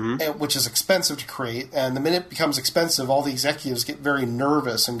 Which is expensive to create, and the minute it becomes expensive, all the executives get very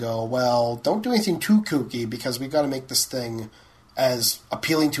nervous and go, well, don't do anything too kooky because we've got to make this thing as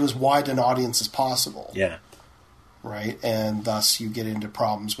appealing to as wide an audience as possible. Yeah. Right? And thus you get into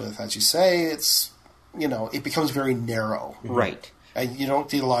problems with, as you say, it's, it becomes very narrow. Right. And you don't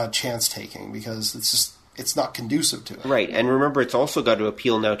get a lot of chance taking because it's not conducive to it. Right, and remember, it's also got to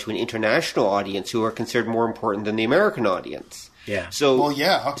appeal now to an international audience who are considered more important than the American audience. Yeah. So, Well,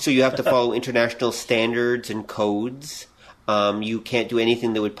 yeah. So you have to follow international standards and codes. You can't do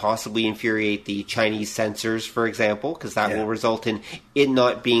anything that would possibly infuriate the Chinese censors, for example, because that will result in it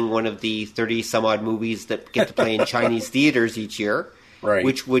not being one of the 30-some-odd movies that get to play in Chinese theaters each year. Right.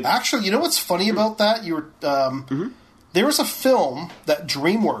 Which would... Actually, you know what's funny about that? There was a film that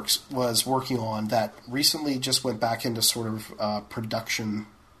DreamWorks was working on that recently just went back into sort of production.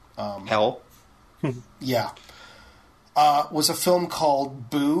 Hell? Yeah. Was a film called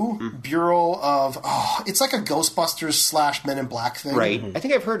Boo, Bureau of... it's like a Ghostbusters / Men in Black thing. Right. I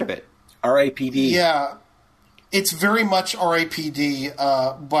think I've heard of it. R.I.P.D. Yeah. It's very much R.I.P.D.,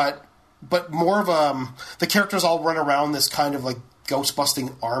 but more of the characters all run around this kind of like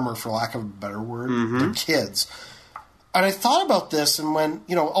ghost-busting armor, for lack of a better word. They're kids. And I thought about this, and when,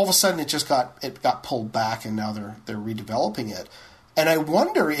 all of a sudden it got pulled back, and now they're redeveloping it. And I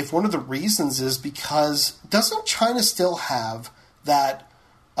wonder if one of the reasons is because doesn't China still have that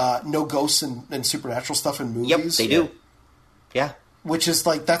no ghosts and supernatural stuff in movies? Yep, they do. Yeah. Which is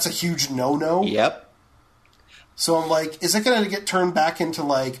like, that's a huge no-no. Yep. So I'm like, is it going to get turned back into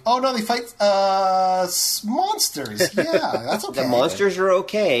like, oh no, they fight monsters? Yeah, that's okay. The monsters are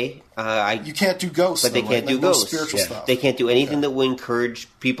okay. You can't do ghosts, but they can't do no ghosts. Spiritual stuff. They can't do anything that will encourage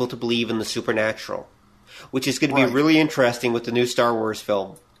people to believe in the supernatural, which is going to Right. be really interesting with the new Star Wars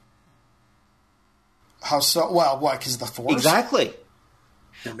film. How so? Well, why? Because of the Force? Exactly.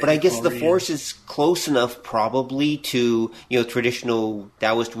 But I guess the Force is close enough, probably, to traditional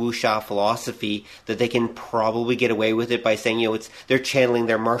Taoist wuxia philosophy that they can probably get away with it by saying they're channeling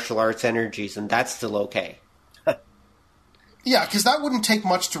their martial arts energies, and that's still okay. Yeah, because that wouldn't take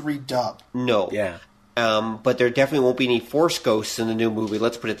much to redub. No. Yeah. But there definitely won't be any Force ghosts in the new movie.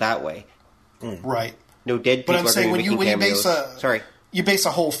 Let's put it that way. Right. No dead people But I'm are saying going to be when making you base cameos. you base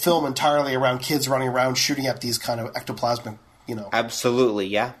a whole film entirely around kids running around shooting at these kind of ectoplasmic, Absolutely,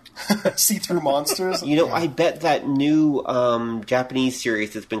 yeah. see-through monsters. I bet that new Japanese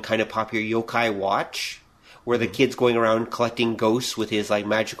series that's been kind of popular, Yokai Watch, where the kid's going around collecting ghosts with his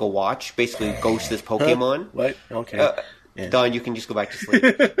magical watch, basically ghosts as Pokemon. What? Okay. Don, you can just go back to sleep.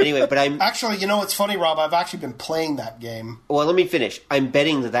 Anyway, but I'm... Actually, it's funny, Rob. I've actually been playing that game. Well, let me finish. I'm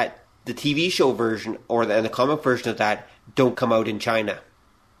betting that the TV show version or the comic version of that don't come out in China.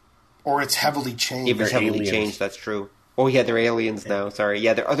 Or it's heavily changed. If it's heavily changed, that's true. Oh, yeah, they're aliens now. Sorry.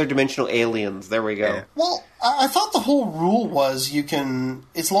 Yeah, they're other dimensional aliens. There we go. Yeah. Well, I thought the whole rule was you can,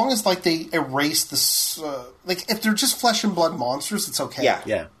 as long as they erase this, if they're just flesh and blood monsters, it's okay. Yeah.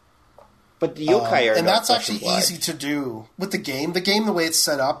 Yeah. But the yokai are and not that's flesh actually and blood. easy to do with the game. The game, the way it's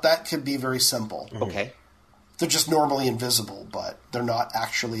set up, that could be very simple. Okay. They're just normally invisible, but they're not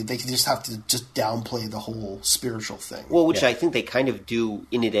actually. They just have to just downplay the whole spiritual thing. Well, which I think they kind of do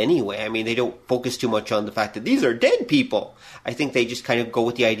in it anyway. I mean, they don't focus too much on the fact that these are dead people. I think they just kind of go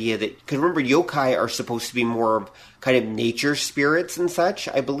with the idea that... Because remember, yokai are supposed to be more of kind of nature spirits and such,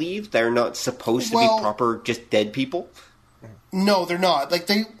 I believe. They're not supposed to be proper just dead people. No, they're not.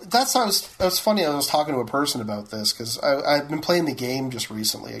 That's how it was funny. I was talking to a person about this because I've been playing the game just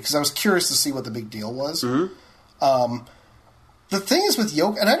recently because I was curious to see what the big deal was. Mm-hmm. The thing is with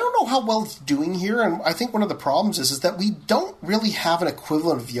yokai, and I don't know how well it's doing here, and I think one of the problems is that we don't really have an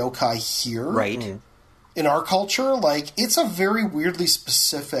equivalent of yokai here. Right. In our culture, it's a very weirdly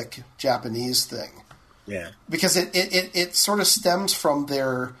specific Japanese thing. Yeah. Because it sort of stems from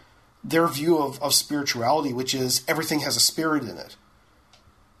their view of spirituality, which is everything has a spirit in it.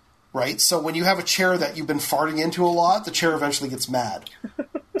 Right? So when you have a chair that you've been farting into a lot, the chair eventually gets mad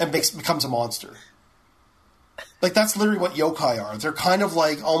and becomes a monster. That's literally what yokai are. They're kind of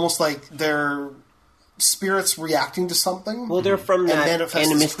almost like they're spirits reacting to something. Well, they're from that manifest as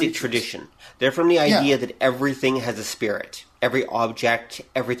animistic creatures. tradition. They're from the idea that everything has a spirit. Every object,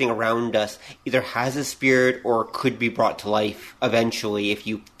 everything around us either has a spirit or could be brought to life eventually if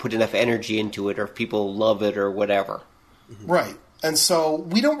you put enough energy into it or if people love it or whatever. Right. And so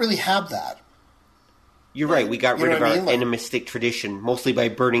we don't really have that. You're right. We got rid of our what I mean? animistic tradition, mostly by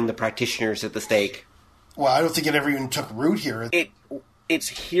burning the practitioners at the stake. Well, I don't think it ever even took root here. It's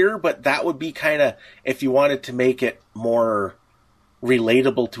here, but that would be kind of, if you wanted to make it more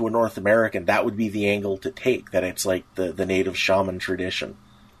relatable to a North American, that would be the angle to take, that it's like the native shaman tradition.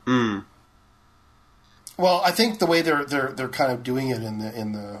 Well, I think the way they're kind of doing it in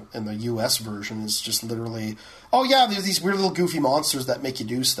the US version is just literally, oh yeah, there's these weird little goofy monsters that make you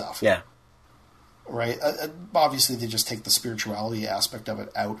do stuff. Yeah. Right? Obviously, they just take the spirituality aspect of it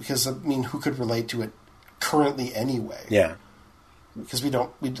out, because, I mean, who could relate to it currently anyway? Yeah. Because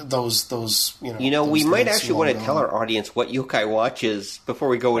those we might actually want to tell our audience what Yokai Watch is before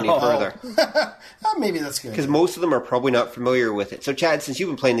we go any further. Maybe that's good. Because most of them are probably not familiar with it. So, Chad, since you've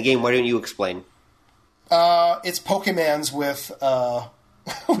been playing the game, why don't you explain? It's Pokemans with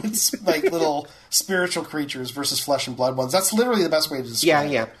like little spiritual creatures versus flesh and blood ones. That's literally the best way to describe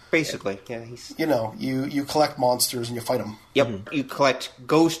it. Yeah, basically. Yeah, you collect monsters and you fight them. Yep, you collect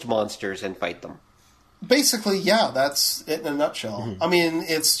ghost monsters and fight them. Basically, yeah, that's it in a nutshell. Mm-hmm. I mean,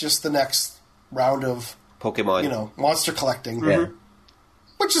 it's just the next round of Pokemon. Monster collecting. Yeah.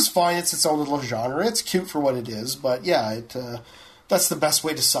 Which is fine. It's its own little genre. It's cute for what it is, but yeah, that's the best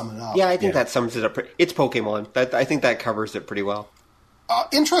way to sum it up. Yeah, I think that sums it up. It's Pokemon. I think that covers it pretty well.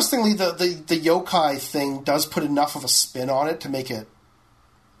 Interestingly, the yokai thing does put enough of a spin on it to make it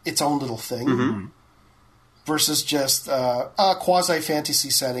its own little thing. Mm-hmm. Versus just a quasi-fantasy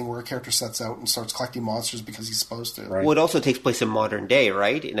setting where a character sets out and starts collecting monsters because he's supposed to. Right. Well, it also takes place in modern day,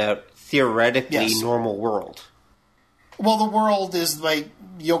 right? In a theoretically normal world. Well, the world is like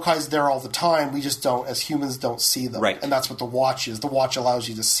yokai's there all the time. We just don't, as humans, don't see them. Right. And that's what the watch is. The watch allows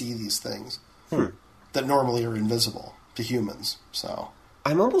you to see these things that normally are invisible to humans. So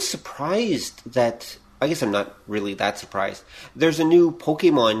I'm almost surprised that... I guess I'm not really that surprised. There's a new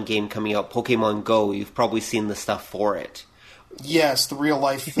Pokemon game coming out, Pokemon Go. You've probably seen the stuff for it. Yes, the real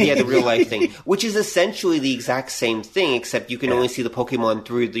life thing. Yeah, the real life thing. Which is essentially the exact same thing, except you can only see the Pokemon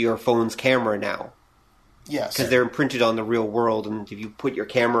through your phone's camera now. Yes. Because they're imprinted on the real world, and if you put your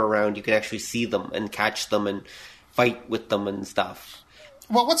camera around, you can actually see them and catch them and fight with them and stuff.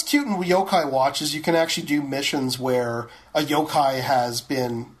 Well, what's cute in Yokai Watch is you can actually do missions where a yokai has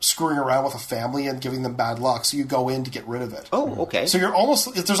been screwing around with a family and giving them bad luck, so you go in to get rid of it. Oh, okay. So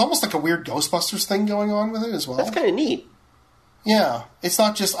there's almost like a weird Ghostbusters thing going on with it as well. That's kind of neat. Yeah. It's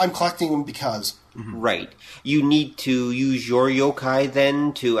not just, I'm collecting them because. Mm-hmm. Right. You need to use your yokai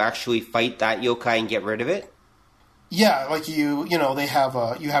then to actually fight that yokai and get rid of it? Yeah, like they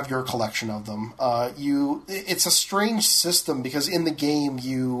have you have your collection of them. It's a strange system because in the game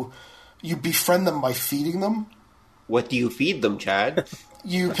you befriend them by feeding them. What do you feed them, Chad?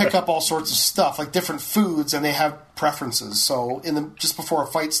 You pick up all sorts of stuff, like different foods, and they have preferences. So just before a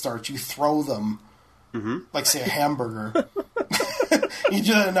fight starts, you throw them, like say a hamburger. You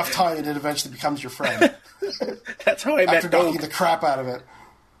do that enough time, and it eventually becomes your friend. That's how I met After knocking the crap out of it.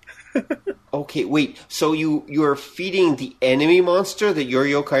 Okay, wait. So you're feeding the enemy monster that your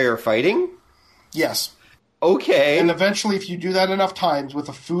yokai are fighting? Yes. Okay. And eventually, if you do that enough times with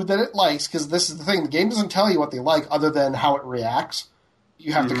a food that it likes, because this is the thing, the game doesn't tell you what they like other than how it reacts.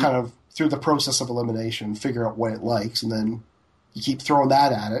 You have to kind of, through the process of elimination, figure out what it likes, and then you keep throwing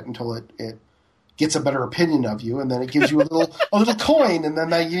that at it until it gets a better opinion of you, and then it gives you a little coin, and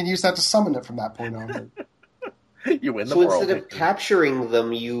then you can use that to summon it from that point on. You win the world. So instead of capturing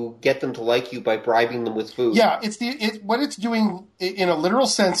them, you get them to like you by bribing them with food. Yeah, what it's doing in a literal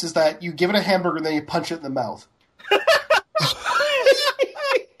sense is that you give it a hamburger and then you punch it in the mouth.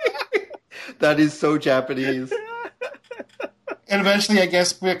 That is so Japanese. And eventually, I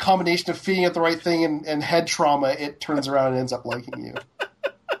guess, with a combination of feeding it the right thing and head trauma, it turns around and ends up liking you.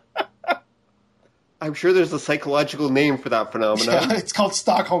 I'm sure there's a psychological name for that phenomenon. Yeah, it's called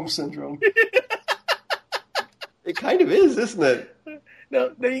Stockholm Syndrome. It kind of is, isn't it?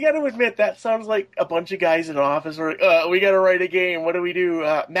 No, you got to admit, that sounds like a bunch of guys in an office are we got to write a game. What do we do?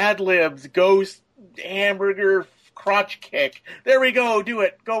 Mad Libs, Ghost, Hamburger, Crotch Kick. There we go. Do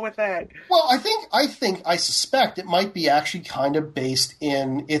it. Go with that. Well, I suspect it might be actually kind of based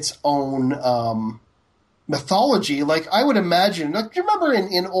in its own mythology. Like, I would imagine, like, do you remember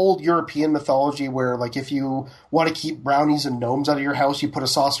in old European mythology where, like, if you want to keep brownies and gnomes out of your house, you put a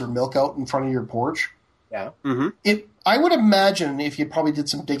saucer of milk out in front of your porch? Yeah. Mm-hmm. I would imagine if you probably did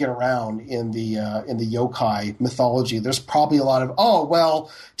some digging around in the yokai mythology, there's probably a lot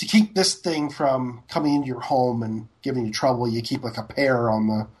of, to keep this thing from coming into your home and giving you trouble, you keep like a pear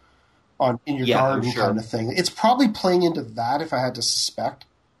in your garden kind of thing. It's probably playing into that if I had to suspect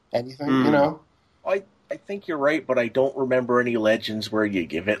anything, you know? I think you're right, but I don't remember any legends where you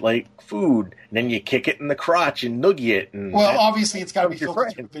give it, like, food, and then you kick it in the crotch and noogie it. And obviously it's got to be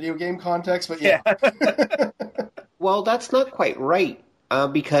filtered through video game context, but yeah. Well, that's not quite right.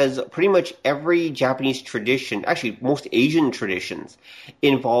 because pretty much every Japanese tradition, actually most Asian traditions,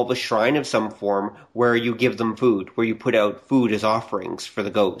 involve a shrine of some form where you give them food, where you put out food as offerings for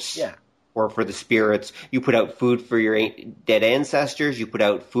the ghosts. Yeah. Or for the spirits. You put out food for your dead ancestors. You put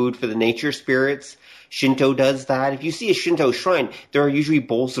out food for the nature spirits. Shinto does that. If you see a Shinto shrine, there are usually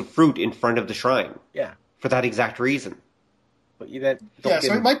bowls of fruit in front of the shrine. Yeah. For that exact reason. But so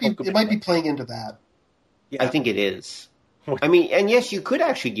it might be playing into that. Yeah. I think it is. I mean, and yes, you could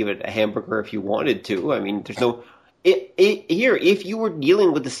actually give it a hamburger if you wanted to. I mean, there's no... Here, if you were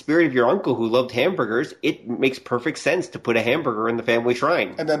dealing with the spirit of your uncle who loved hamburgers, it makes perfect sense to put a hamburger in the family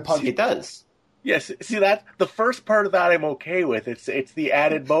shrine. And then punch. It does. Yes, see that the first part of that I'm okay with. It's the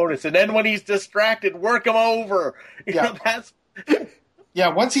added bonus, and then when he's distracted, work him over. You know, that's yeah.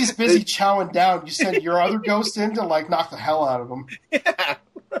 Once he's busy chowing down, you send your other ghost in to like knock the hell out of him. Yeah,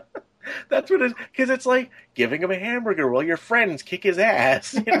 that's what it is. Because it's like giving him a hamburger while your friends kick his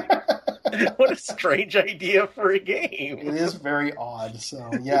ass. You know? What a strange idea for a game. It is very odd.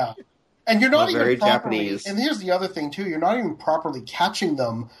 So yeah, and you're not even very properly, Japanese. And here's the other thing too: you're not even properly catching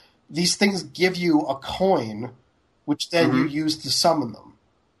them. These things give you a coin, which then you use to summon them,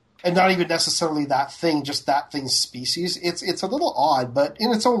 and not even necessarily that thing, just that thing's species. It's a little odd, but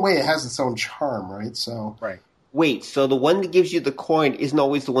in its own way, it has its own charm, right? So Right. Wait, so the one that gives you the coin isn't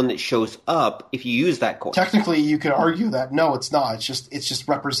always the one that shows up if you use that coin? technically, you could argue that no, it's not. It's just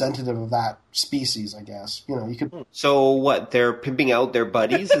representative of that species, I guess. You know, you could. So what, they're pimping out their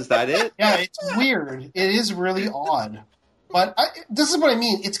buddies? Is that it? Yeah, it's weird. It is really odd. But this is what I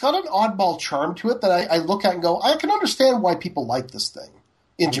mean. It's got an oddball charm to it that I look at and go, I can understand why people like this thing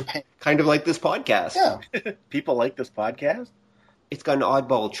in Japan. Kind of like this podcast. Yeah. People like this podcast? It's got an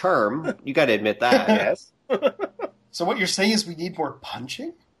oddball charm. You got to admit that. Yes. So what you're saying is we need more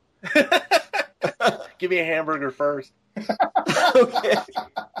punching? Give me a hamburger first. Okay.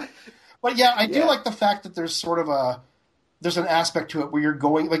 But yeah, I do Yeah. like the fact that there's sort of there's an aspect to it where you're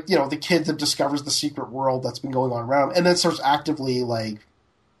going, like, you know, the kid that discovers the secret world that's been going on around and then starts actively, like,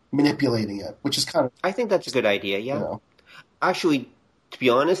 manipulating it, which is kind of, I think that's a good idea, yeah. you know. Actually, to be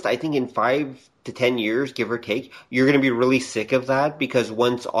honest, I think in 5 to 10 years, give or take, you're going to be really sick of that because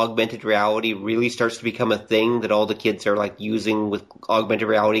once augmented reality really starts to become a thing that all the kids are like using with augmented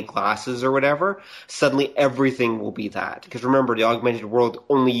reality glasses or whatever, suddenly everything will be that. Because remember, the augmented world,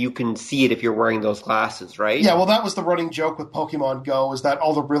 only you can see it if you're wearing those glasses, right? Yeah, well, that was the running joke with Pokemon Go, is that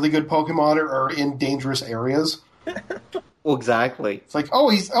all the really good Pokemon are in dangerous areas. Well, exactly. It's like,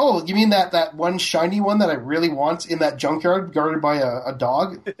 you mean that one shiny one that I really want in that junkyard guarded by a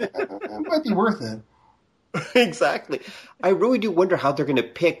dog? It might be worth it. Exactly. I really do wonder how they're going to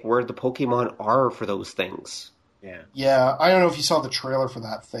pick where the Pokemon are for those things. Yeah. Yeah, I don't know if you saw the trailer for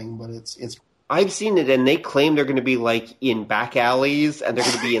that thing, but it's I've seen it, and they claim they're going to be like in back alleys, and they're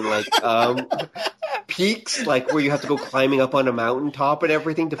going to be in like peaks, like where you have to go climbing up on a mountaintop and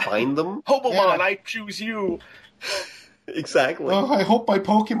everything to find them. Hobomon, Yeah. I choose you. Exactly. oh, I hope my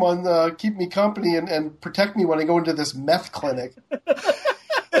Pokemon keep me company and protect me when I go into this meth clinic.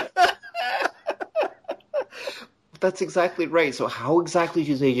 That's exactly right. So how exactly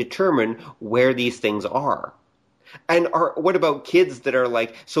do they determine where these things are? And what about kids that are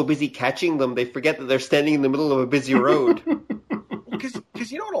like so busy catching them they forget that they're standing in the middle of a busy road?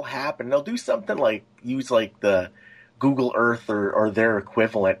 Because you know what'll happen? They'll do something like use like the Google Earth or their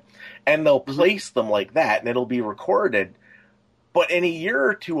equivalent, and they'll place them like that, and it'll be recorded. But in a year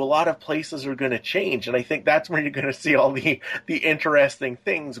or two, a lot of places are going to change, and I think that's where you're going to see all the interesting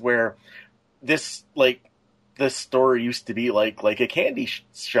things. Where this store used to be like a candy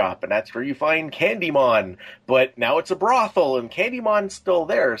shop, and that's where you find Candymon. But now it's a brothel, and Candymon's still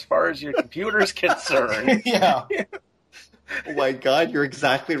there as far as your computer's concerned. Yeah. Oh my God, you're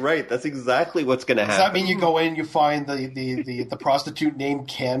exactly right. That's exactly what's going to Does happen. that mean you go in, you find the prostitute named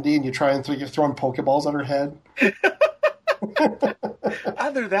Candy, and you try and you're throwing Pokeballs at her head?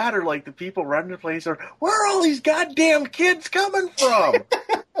 Either that or like the people running the place are, where are all these goddamn kids coming from?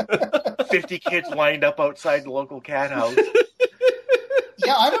 50 kids lined up outside the local cat house.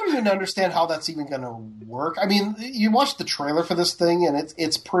 Yeah, I don't even understand how that's even going to work. I mean, you watch the trailer for this thing, and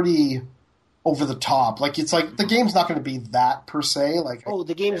it's pretty over the top. Like, it's like the game's not going to be that per se. Like, Oh,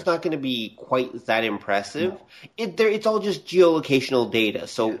 the game's not going to be quite that impressive. It's all just geolocational data.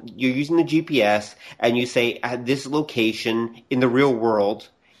 So you're using the GPS, and you say, at this location in the real world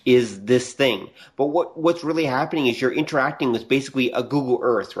is this thing. But what's really happening is you're interacting with basically a Google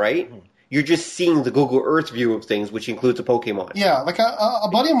Earth, right? You're just seeing the Google Earth view of things, which includes a Pokemon. Yeah, like a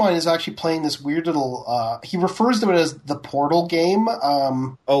buddy of mine is actually playing this weird little. He refers to it as the Portal game.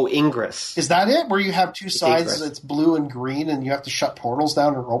 Ingress. Is that it? Where you have two sides, Ingress. it's blue and green, and you have to shut portals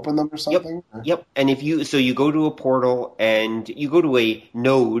down or open them or something? Yep. And you go to a portal and you go to a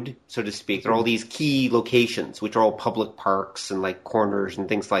node, so to speak. There are all these key locations, which are all public parks and like corners and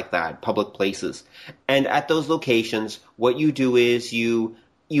things like that, public places. And at those locations, what you do is you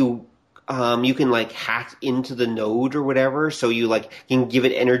can like hack into the node or whatever, so you like can give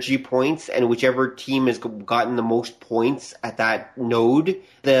it energy points, and whichever team has gotten the most points at that node,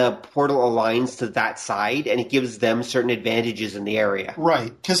 the portal aligns to that side, and it gives them certain advantages in the area.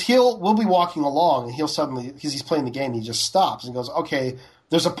 Right, because we'll be walking along, and he'll suddenly, because he's playing the game, he just stops and goes, okay,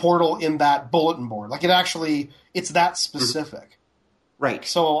 there's a portal in that bulletin board. Like it's that specific. Right.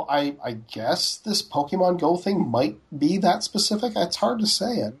 So I guess this Pokemon Go thing might be that specific. It's hard to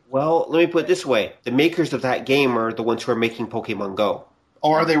say it. Well, let me put it this way. The makers of that game are the ones who are making Pokemon Go.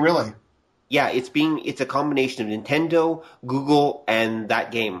 Oh, are they really? Yeah, it's a combination of Nintendo, Google, and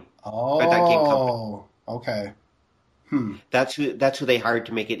that game. Oh, that game company. Okay. That's who they hired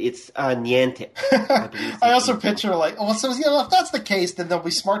to make it. It's Niantic. I also picture if that's the case, then they'll be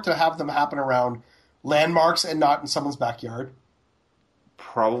smart to have them happen around landmarks and not in someone's backyard.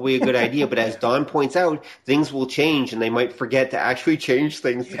 Probably a good idea, but as Don points out, things will change, and they might forget to actually change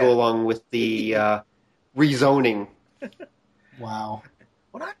things to go along with the rezoning. Wow.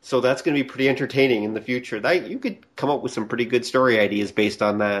 So that's going to be pretty entertaining in the future. You could come up with some pretty good story ideas based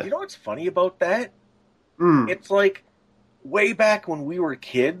on that. You know what's funny about that? It's like way back when we were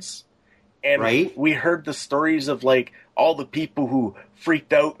kids, and we heard the stories of like all the people who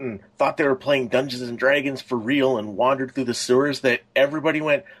freaked out and thought they were playing Dungeons and Dragons for real and wandered through the sewers, that everybody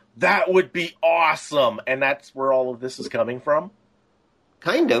went, that would be awesome. And that's where all of this is coming from?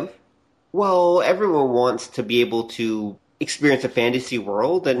 Kind of. Well, everyone wants to be able to experience a fantasy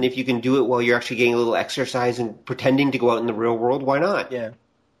world, and if you can do it while you're actually getting a little exercise and pretending to go out in the real world, why not? Yeah.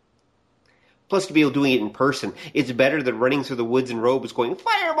 Plus, to be able to doing it in person, it's better than running through the woods in robes going,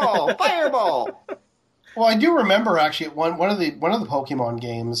 fireball, fireball! Well, I do remember actually one of the Pokemon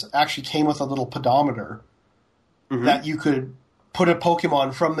games actually came with a little pedometer that you could put a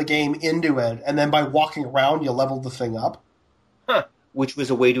Pokemon from the game into it, and then by walking around, you leveled the thing up. Huh. Which was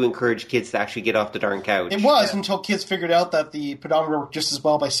a way to encourage kids to actually get off the darn couch. It was until kids figured out that the pedometer worked just as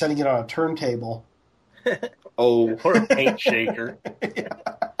well by setting it on a turntable. Or a paint shaker.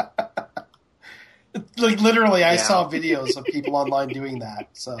 Like literally, I saw videos of people online doing that.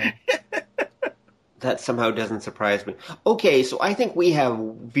 So. That somehow doesn't surprise me. Okay, so I think we have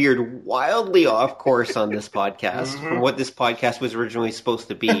veered wildly off course on this podcast from what this podcast was originally supposed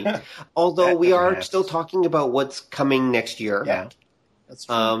to be. Although we are still talking about what's coming next year. Yeah, that's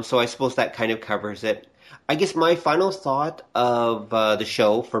true. So I suppose that kind of covers it. I guess my final thought of the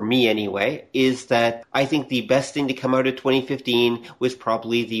show, for me anyway, is that I think the best thing to come out of 2015 was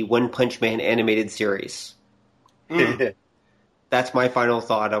probably the One Punch Man animated series. That's my final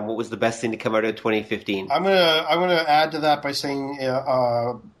thought on what was the best thing to come out of 2015. I'm gonna add to that by saying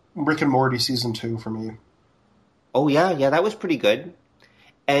Rick and Morty season 2 for me. Oh yeah, that was pretty good.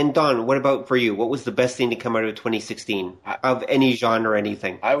 And Don, what about for you? What was the best thing to come out of 2016 of any genre or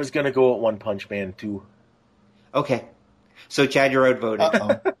anything? I was gonna go with One Punch Man too. Okay, so Chad, you're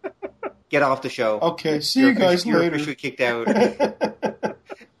outvoted. Get off the show. Okay, see you guys later. You're officially kicked out.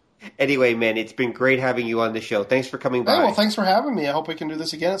 Anyway, man, it's been great having you on the show. Thanks for coming by. Oh, well, thanks for having me. I hope we can do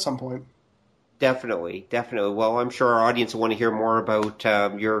this again at some point. Definitely. Well, I'm sure our audience will want to hear more about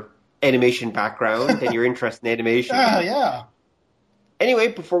your animation background and your interest in animation. Yeah. Anyway,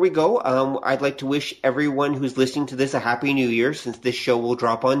 before we go, I'd like to wish everyone who's listening to this a Happy New Year, since this show will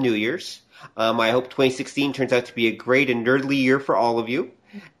drop on New Year's. I hope 2016 turns out to be a great and nerdly year for all of you,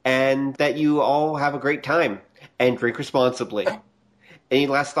 and that you all have a great time, and drink responsibly. Any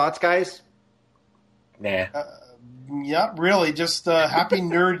last thoughts, guys? Nah. Yeah, really. Just happy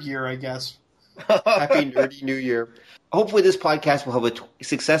nerd year, I guess. Happy nerdy new year. Hopefully this podcast will have a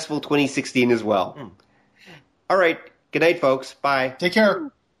successful 2016 as well. All right. Good night, folks. Bye. Take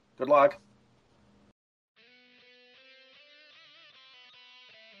care. Good luck.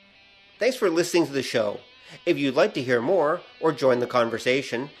 Thanks for listening to the show. If you'd like to hear more or join the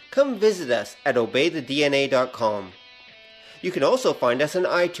conversation, come visit us at obeythedna.com. You can also find us on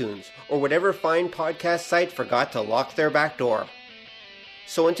iTunes or whatever fine podcast site forgot to lock their back door.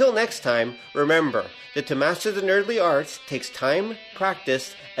 So until next time, remember that to master the nerdly arts takes time,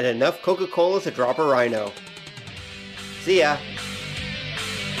 practice, and enough Coca-Cola to drop a rhino. See ya!